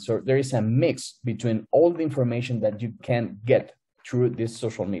everyone. So there is a mix between all the information that you can get through this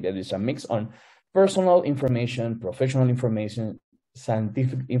social media. There's a mix on personal information, professional information,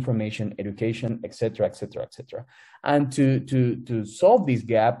 scientific information, education, etc., etc., etc. And to solve this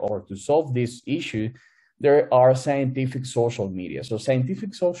gap, or to solve this issue, there are scientific social media. So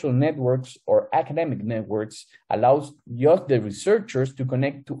scientific social networks or academic networks allows just the researchers to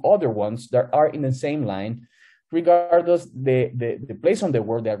connect to other ones that are in the same line, regardless the place on the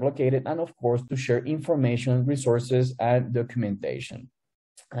world they are located, and of course to share information, resources, and documentation.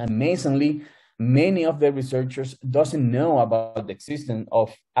 Amazingly, many of the researchers doesn't know about the existence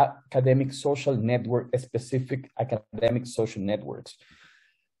of academic social network, specific academic social networks.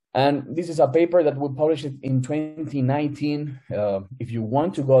 And this is a paper that we published in 2019. If you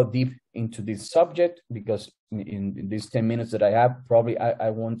want to go deep into this subject, because in these 10 minutes that I have, probably I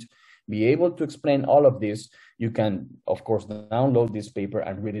won't be able to explain all of this, you can, of course, download this paper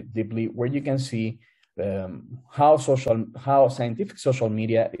and read it deeply, where you can see how scientific social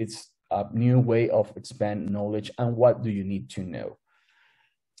media is a new way of expand knowledge, and what do you need to know.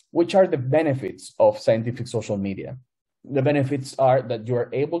 Which are the benefits of scientific social media? The benefits are that you are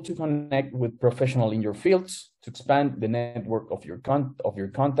able to connect with professionals in your fields, to expand the network of your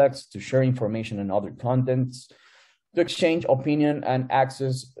contacts, to share information and other contents, to exchange opinion and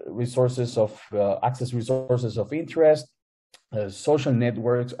access resources of interest. Social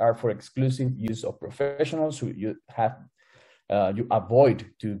networks are for exclusive use of professionals who you avoid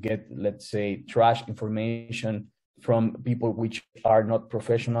to get, let's say, trash information from people which are not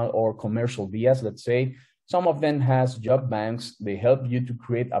professional or commercial bias, let's say. Some of them has job banks. They help you to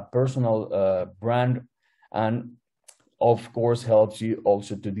create a personal brand, and of course helps you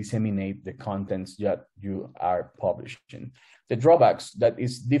also to disseminate the contents that you are publishing. The drawbacks, that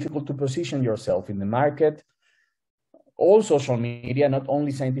is difficult to position yourself in the market, all social media, not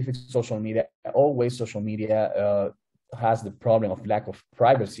only scientific social media, always social media has the problem of lack of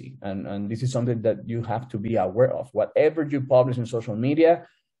privacy. And this is something that you have to be aware of. Whatever you publish in social media,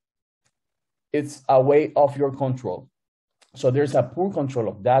 it's away of your control. So there's a poor control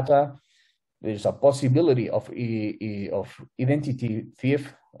of data. There's a possibility of identity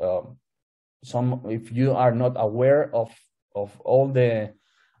thief. If you are not aware of all the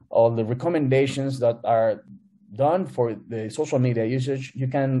recommendations that are done for the social media usage, you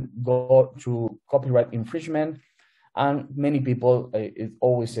can go to copyright infringement. And many people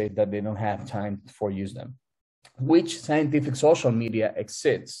always say that they don't have time for use them. Which scientific social media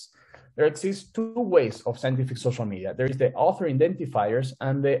exists? There exists two ways of scientific social media. There is the author identifiers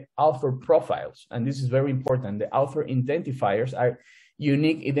and the author profiles. And this is very important. The author identifiers are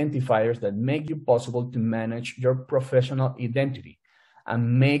unique identifiers that make you possible to manage your professional identity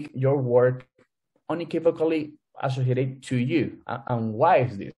and make your work unequivocally associated to you. And why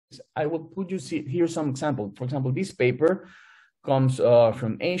is this? I will put you here some example. For example, this paper comes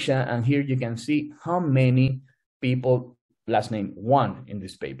from Asia, and here you can see how many people last name Wang in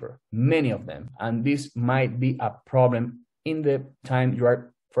this paper, many of them. And this might be a problem in the time you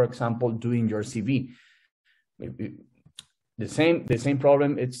are, for example, doing your CV. Maybe the same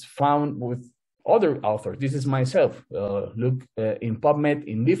problem it's found with other authors. This is myself. Look in PubMed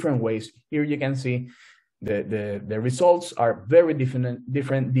in different ways. Here you can see the results are very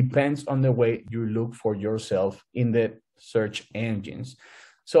different, depends on the way you look for yourself in the search engines.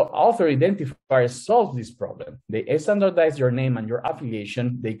 So author identifiers solve this problem. They standardize your name and your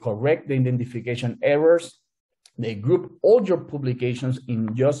affiliation. They correct the identification errors. They group all your publications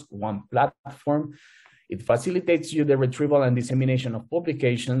in just one platform. It facilitates you the retrieval and dissemination of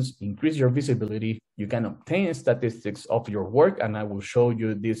publications, increase your visibility. You can obtain statistics of your work, and I will show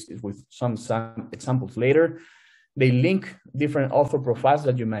you this with some examples later. They link different author profiles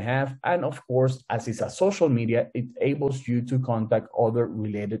that you may have. And of course, as it's a social media, it enables you to contact other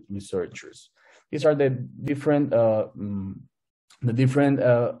related researchers. These are the different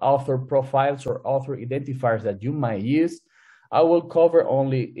author profiles or author identifiers that you might use. I will cover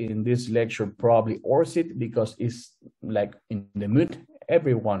only in this lecture probably ORCID, because it's like in the mood,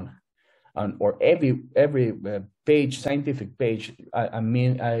 everyone or every page, scientific page. I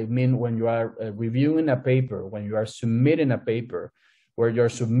mean when you are reviewing a paper, when you are submitting a paper, where you're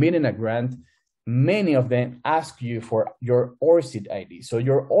submitting a grant, many of them ask you for your ORCID ID. So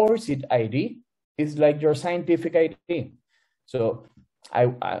your ORCID ID is like your scientific ID. So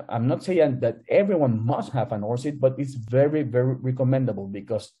I'm not saying that everyone must have an ORCID, but it's very, very recommendable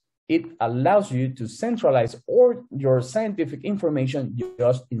because it allows you to centralize all your scientific information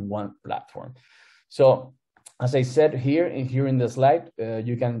just in one platform. So as I said here in the slide,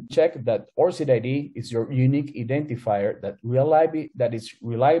 you can check that ORCID ID is your unique identifier that is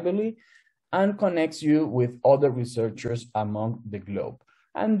reliably and connects you with other researchers among the globe.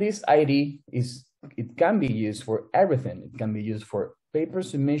 And this ID it can be used for everything. It can be used for paper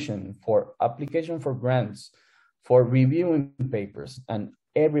submission, for application for grants, for reviewing papers, and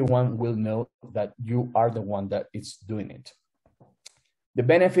everyone will know that you are the one that is doing it. The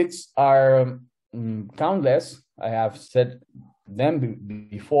benefits are countless. I have said them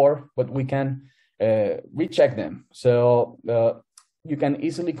before, but we can recheck them. So you can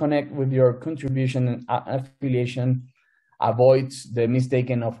easily connect with your contribution and affiliation, avoids the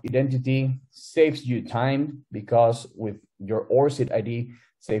mistaking of identity, saves you time, because with your ORCID ID,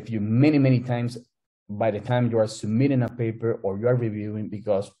 saves you many, many times by the time you are submitting a paper or you are reviewing,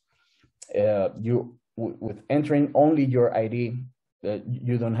 because with entering only your ID,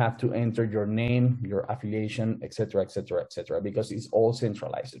 you don't have to enter your name, your affiliation, etc., etc., etc., because it's all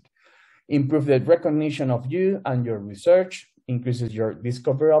centralized. Improve the recognition of you and your research, increases your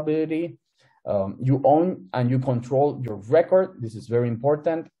discoverability. You own and you control your record. This is very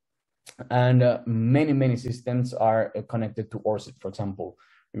important. And many systems are connected to ORCID, for example,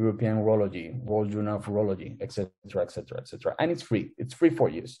 European Urology, World Journal of Urology, etc., etc., etc. And it's free. It's free for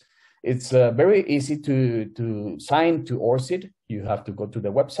use. It's very easy to sign to ORCID. You have to go to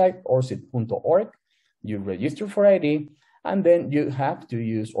the website, orcid.org. You register for ID, and then you have to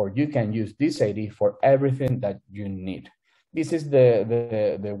use, or you can use this ID for everything that you need. This is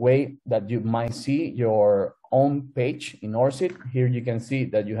the way that you might see your own page in ORCID. Here you can see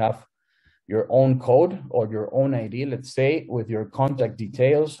that you have your own code or your own ID, let's say, with your contact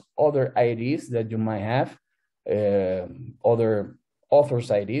details, other IDs that you might have, other authors'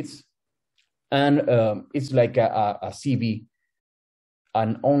 IDs. And it's like a CV,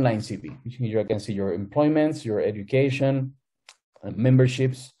 an online CV. Here you can see your employments, your education,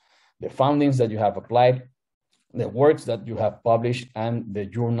 memberships, the foundings that you have applied. the works that you have published, and the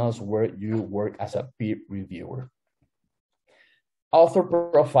journals where you work as a peer reviewer. Author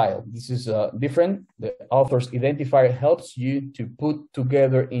profile. This is different. The author's identifier helps you to put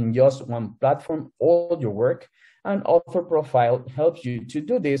together in just one platform all your work, and author profile helps you to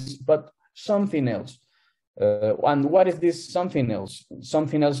do this, but something else. And what is this something else?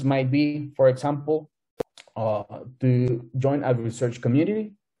 Something else might be, for example, to join a research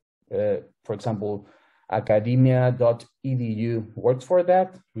community. For example, academia.edu works for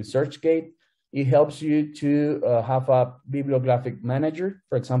that. ResearchGate, it helps you to have a bibliographic manager,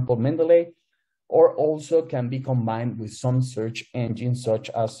 for example, Mendeley, or also can be combined with some search engines such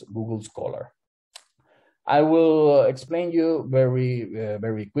as Google Scholar. I will explain you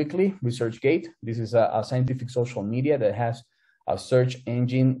very quickly ResearchGate. This is a scientific social media that has a search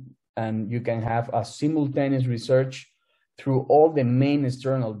engine, and you can have a simultaneous research through all the main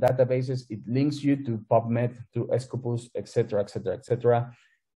external databases. It links you to PubMed, to Scopus, etc., etc., etc.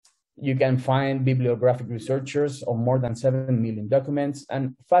 You can find bibliographic researchers of more than 7 million documents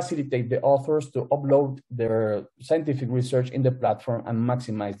and facilitate the authors to upload their scientific research in the platform and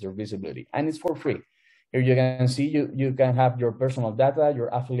maximize their visibility. And it's for free. Here you can see you can have your personal data, your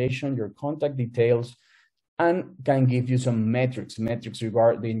affiliation, your contact details, and can give you some metrics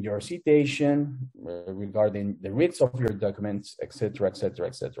regarding your citation, regarding the reads of your documents, etc., etc.,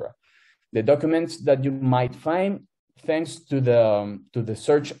 etc. The documents that you might find, thanks to the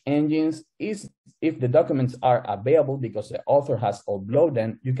search engines, is if the documents are available because the author has uploaded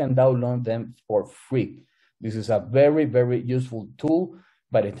them, you can download them for free. This is a very, very useful tool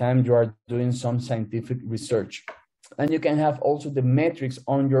by the time you are doing some scientific research. And you can have also the metrics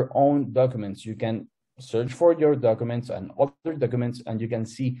on your own documents. You can search for your documents and other documents, and you can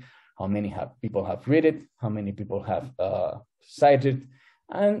see how many people have read it, how many people have cited,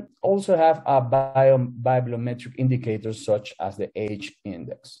 and also have a bibliometric indicators such as the H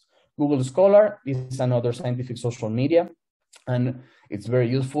index. Google Scholar is another scientific social media, and it's very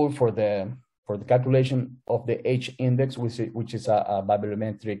useful for the calculation of the H index, which is a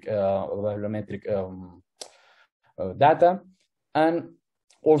bibliometric data, and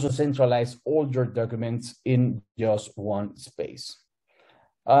also centralize all your documents in just one space.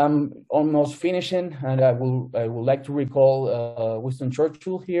 Almost finishing, and I would like to recall Winston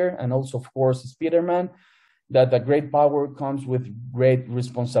Churchill here, and also, of course, Spiderman, that the great power comes with great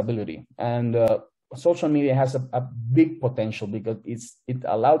responsibility. And social media has a big potential because it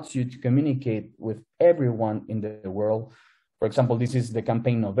allows you to communicate with everyone in the world. For example, this is the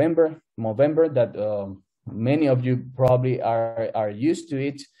campaign Movember that many of you probably are used to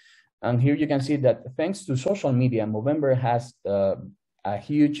it. And here you can see that thanks to social media, Movember has a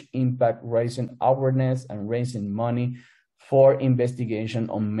huge impact, raising awareness and raising money for investigation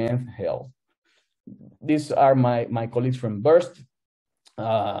on men's health. These are my colleagues from Burst.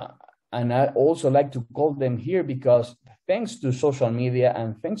 And I also like to call them here because thanks to social media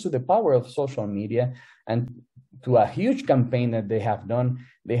and thanks to the power of social media and to a huge campaign that they have done,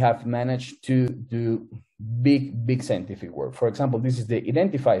 they have managed to do big scientific work. For example, this is the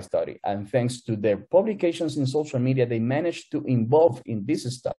Identify study, and thanks to their publications in social media, they managed to involve in this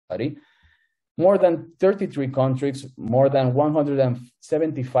study more than 33 countries, more than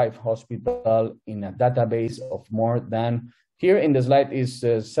 175 hospitals in a database of more than, here in the slide is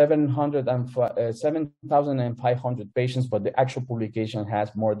 7,500 patients, but the actual publication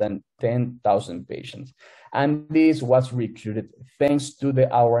has more than 10,000 patients. And this was recruited thanks to the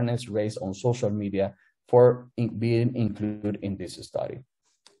awareness raised on social media for being included in this study.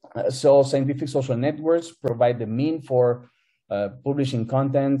 So scientific social networks provide the means for publishing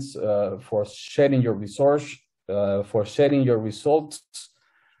contents, for sharing your resource, for sharing your results,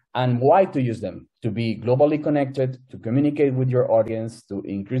 and why to use them: to be globally connected, to communicate with your audience, to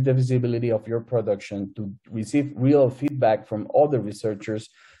increase the visibility of your production, to receive real feedback from other researchers,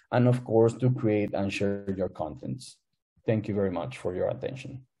 and of course, to create and share your contents. Thank you very much for your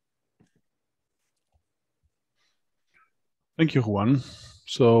attention. Thank you, Juan.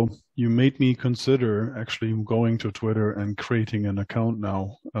 So you made me consider actually going to Twitter and creating an account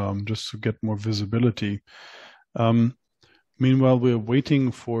now, just to get more visibility. Meanwhile, we're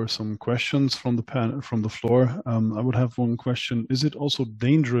waiting for some questions from the floor. I would have one question. Is it also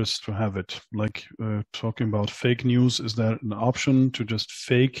dangerous to have it? Like talking about fake news, is that an option to just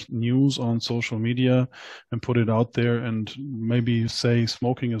fake news on social media and put it out there and maybe say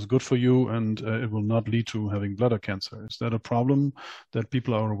smoking is good for you and it will not lead to having bladder cancer? Is that a problem that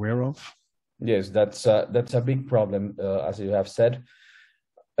people are aware of? Yes, that's a big problem, as you have said.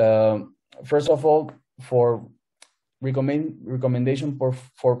 First of all, recommendation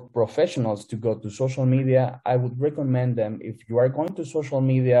for professionals to go to social media, I would recommend them, if you are going to social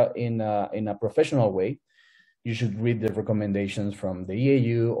media in a professional way, you should read the recommendations from the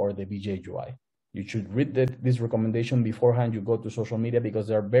EAU or the BJUI. You should read this recommendation beforehand you go to social media, because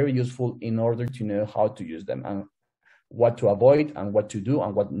they're very useful in order to know how to use them and what to avoid and what to do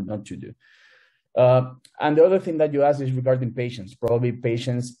and what not to do. And the other thing that you asked is regarding patients. Probably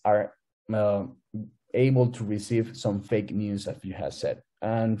patients are able to receive some fake news, as you have said.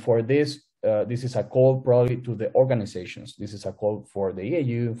 And for this, this is a call probably to the organizations. This is a call for the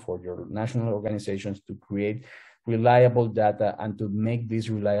EAU, for your national organizations, to create reliable data and to make this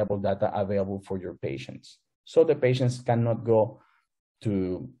reliable data available for your patients. So the patients cannot go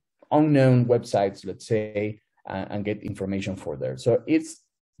to unknown websites, let's say, and get information for there. So it's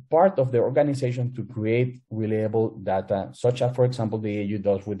part of the organization to create reliable data, such as, for example, the EAU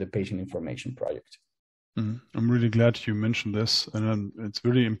does with the patient information project. I'm really glad you mentioned this, and it's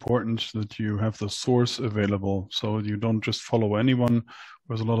really important that you have the source available, so you don't just follow anyone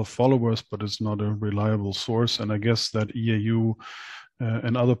who has a lot of followers, but it's not a reliable source. And I guess that EAU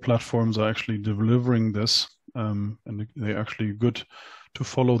and other platforms are actually delivering this, and they're actually good to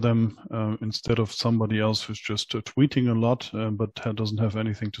follow them instead of somebody else who's just tweeting a lot, but doesn't have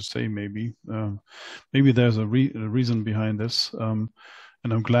anything to say. Maybe there's a reason behind this.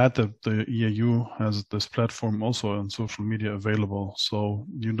 And I'm glad that the EAU has this platform also on social media available. So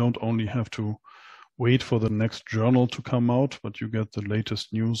you don't only have to wait for the next journal to come out, but you get the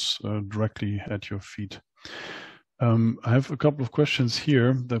latest news directly at your feet. I have a couple of questions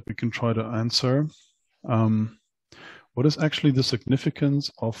here that we can try to answer. What is actually the significance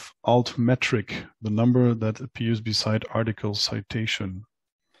of altmetric, the number that appears beside article citation?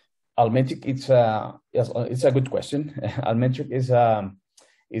 Altmetric, it's a good question. Altmetric is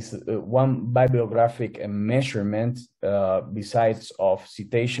one bibliographic measurement besides of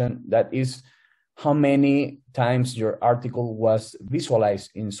citation, that is how many times your article was visualized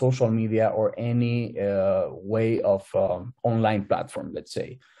in social media or any way of online platform, let's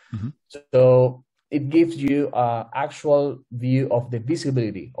say. Mm-hmm. So it gives you an actual view of the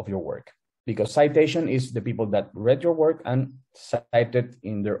visibility of your work, because citation is the people that read your work and cited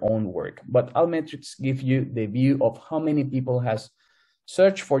in their own work. But altmetrics give you the view of how many people has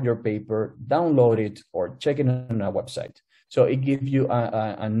search for your paper, download it, or check it on a website. So it gives you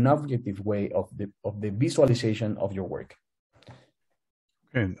an objective way of the visualization of your work.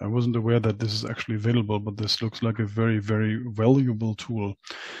 Okay, I wasn't aware that this is actually available, but this looks like a very, very valuable tool.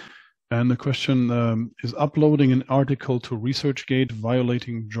 And the question is uploading an article to ResearchGate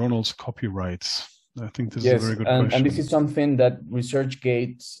violating journal's copyrights? I think this is a very good question. And this is something that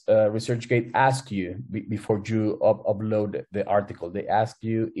ResearchGate asks you before you upload the article. They ask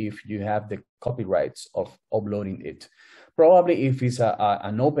you if you have the copyrights of uploading it. Probably if it's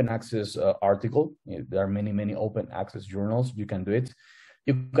an open access article, there are many open access journals, you can do it.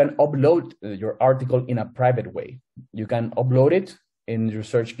 You can upload your article in a private way. You can upload it in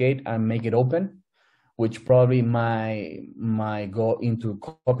ResearchGate and make it open, which probably might go into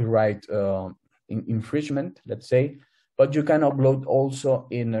copyright infringement, let's say, but you can upload also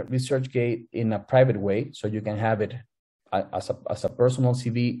in ResearchGate in a private way, so you can have it as a personal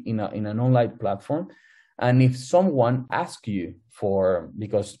CV in an online platform. And if someone asks you for,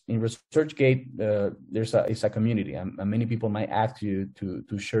 because in ResearchGate it's a community, and many people might ask you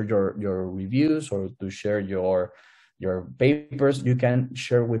to share your reviews or to share your papers, you can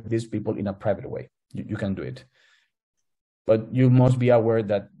share with these people in a private way. You can do it, but you must be aware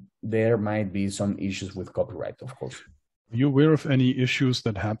that there might be some issues with copyright, of course. Are you aware of any issues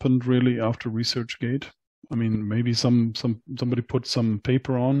that happened really after ResearchGate? I mean, maybe somebody put some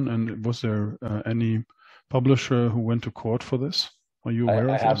paper on, and was there any publisher who went to court for this? Are you aware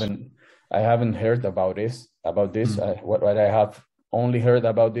of this? I haven't heard about this. What I have only heard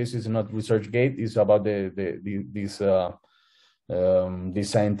about this is not ResearchGate. It's about this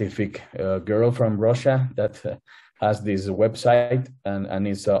scientific girl from Russia that has this website and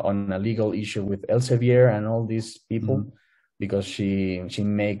is on a legal issue with Elsevier and all these people, because she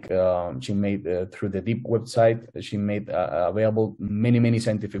made through the deep website, she made available many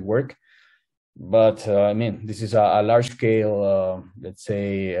scientific work. But I mean, this is a large scale, let's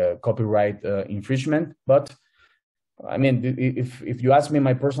say, copyright infringement. But I mean, if you ask me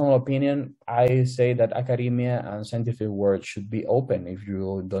my personal opinion, I say that academia and scientific work should be open. If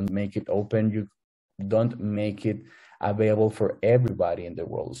you don't make it open, you don't make it available for everybody in the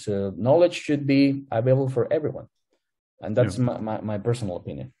world. So knowledge should be available for everyone. And that's my personal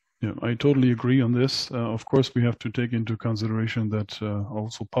opinion. Yeah, I totally agree on this. Of course, we have to take into consideration that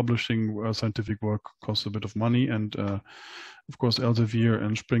also publishing scientific work costs a bit of money, and of course, Elsevier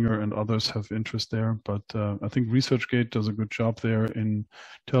and Springer and others have interest there. But I think ResearchGate does a good job there in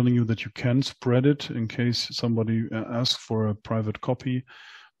telling you that you can spread it in case somebody asks for a private copy.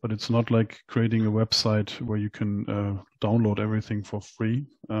 But it's not like creating a website where you can download everything for free,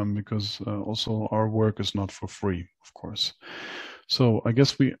 because also our work is not for free, of course. So I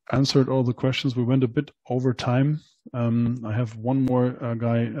guess we answered all the questions. We went a bit over time. I have one more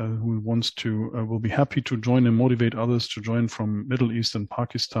guy who wants to, will be happy to join and motivate others to join from Middle East and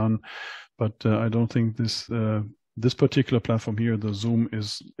Pakistan. But I don't think this this particular platform here, the Zoom,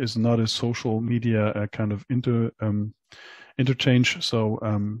 is not a social media kind of interchange.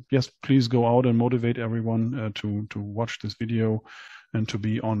 So yes, please go out and motivate everyone to watch this video and to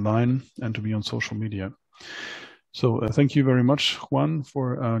be online and to be on social media. So thank you very much, Juan,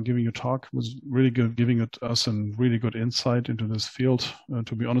 for giving your talk. It was really good, giving us a really good insight into this field.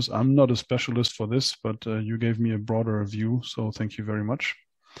 To be honest, I'm not a specialist for this, but you gave me a broader view. So thank you very much.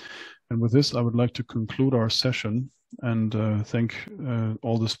 And with this, I would like to conclude our session and thank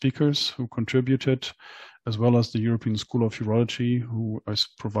all the speakers who contributed, as well as the European School of Urology, who is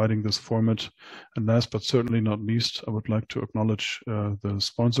providing this format. And last but certainly not least, I would like to acknowledge the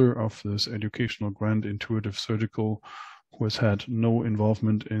sponsor of this educational grant, Intuitive Surgical, who has had no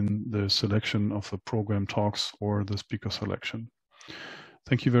involvement in the selection of the program talks or the speaker selection.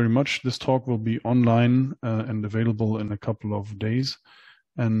 Thank you very much. This talk will be online and available in a couple of days.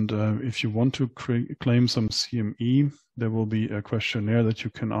 And if you want to claim some CME, there will be a questionnaire that you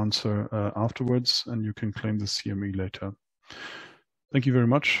can answer afterwards, and you can claim the CME later. Thank you very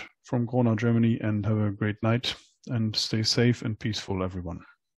much from Gronau, Germany, and have a great night, and stay safe and peaceful, everyone.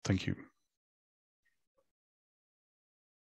 Thank you.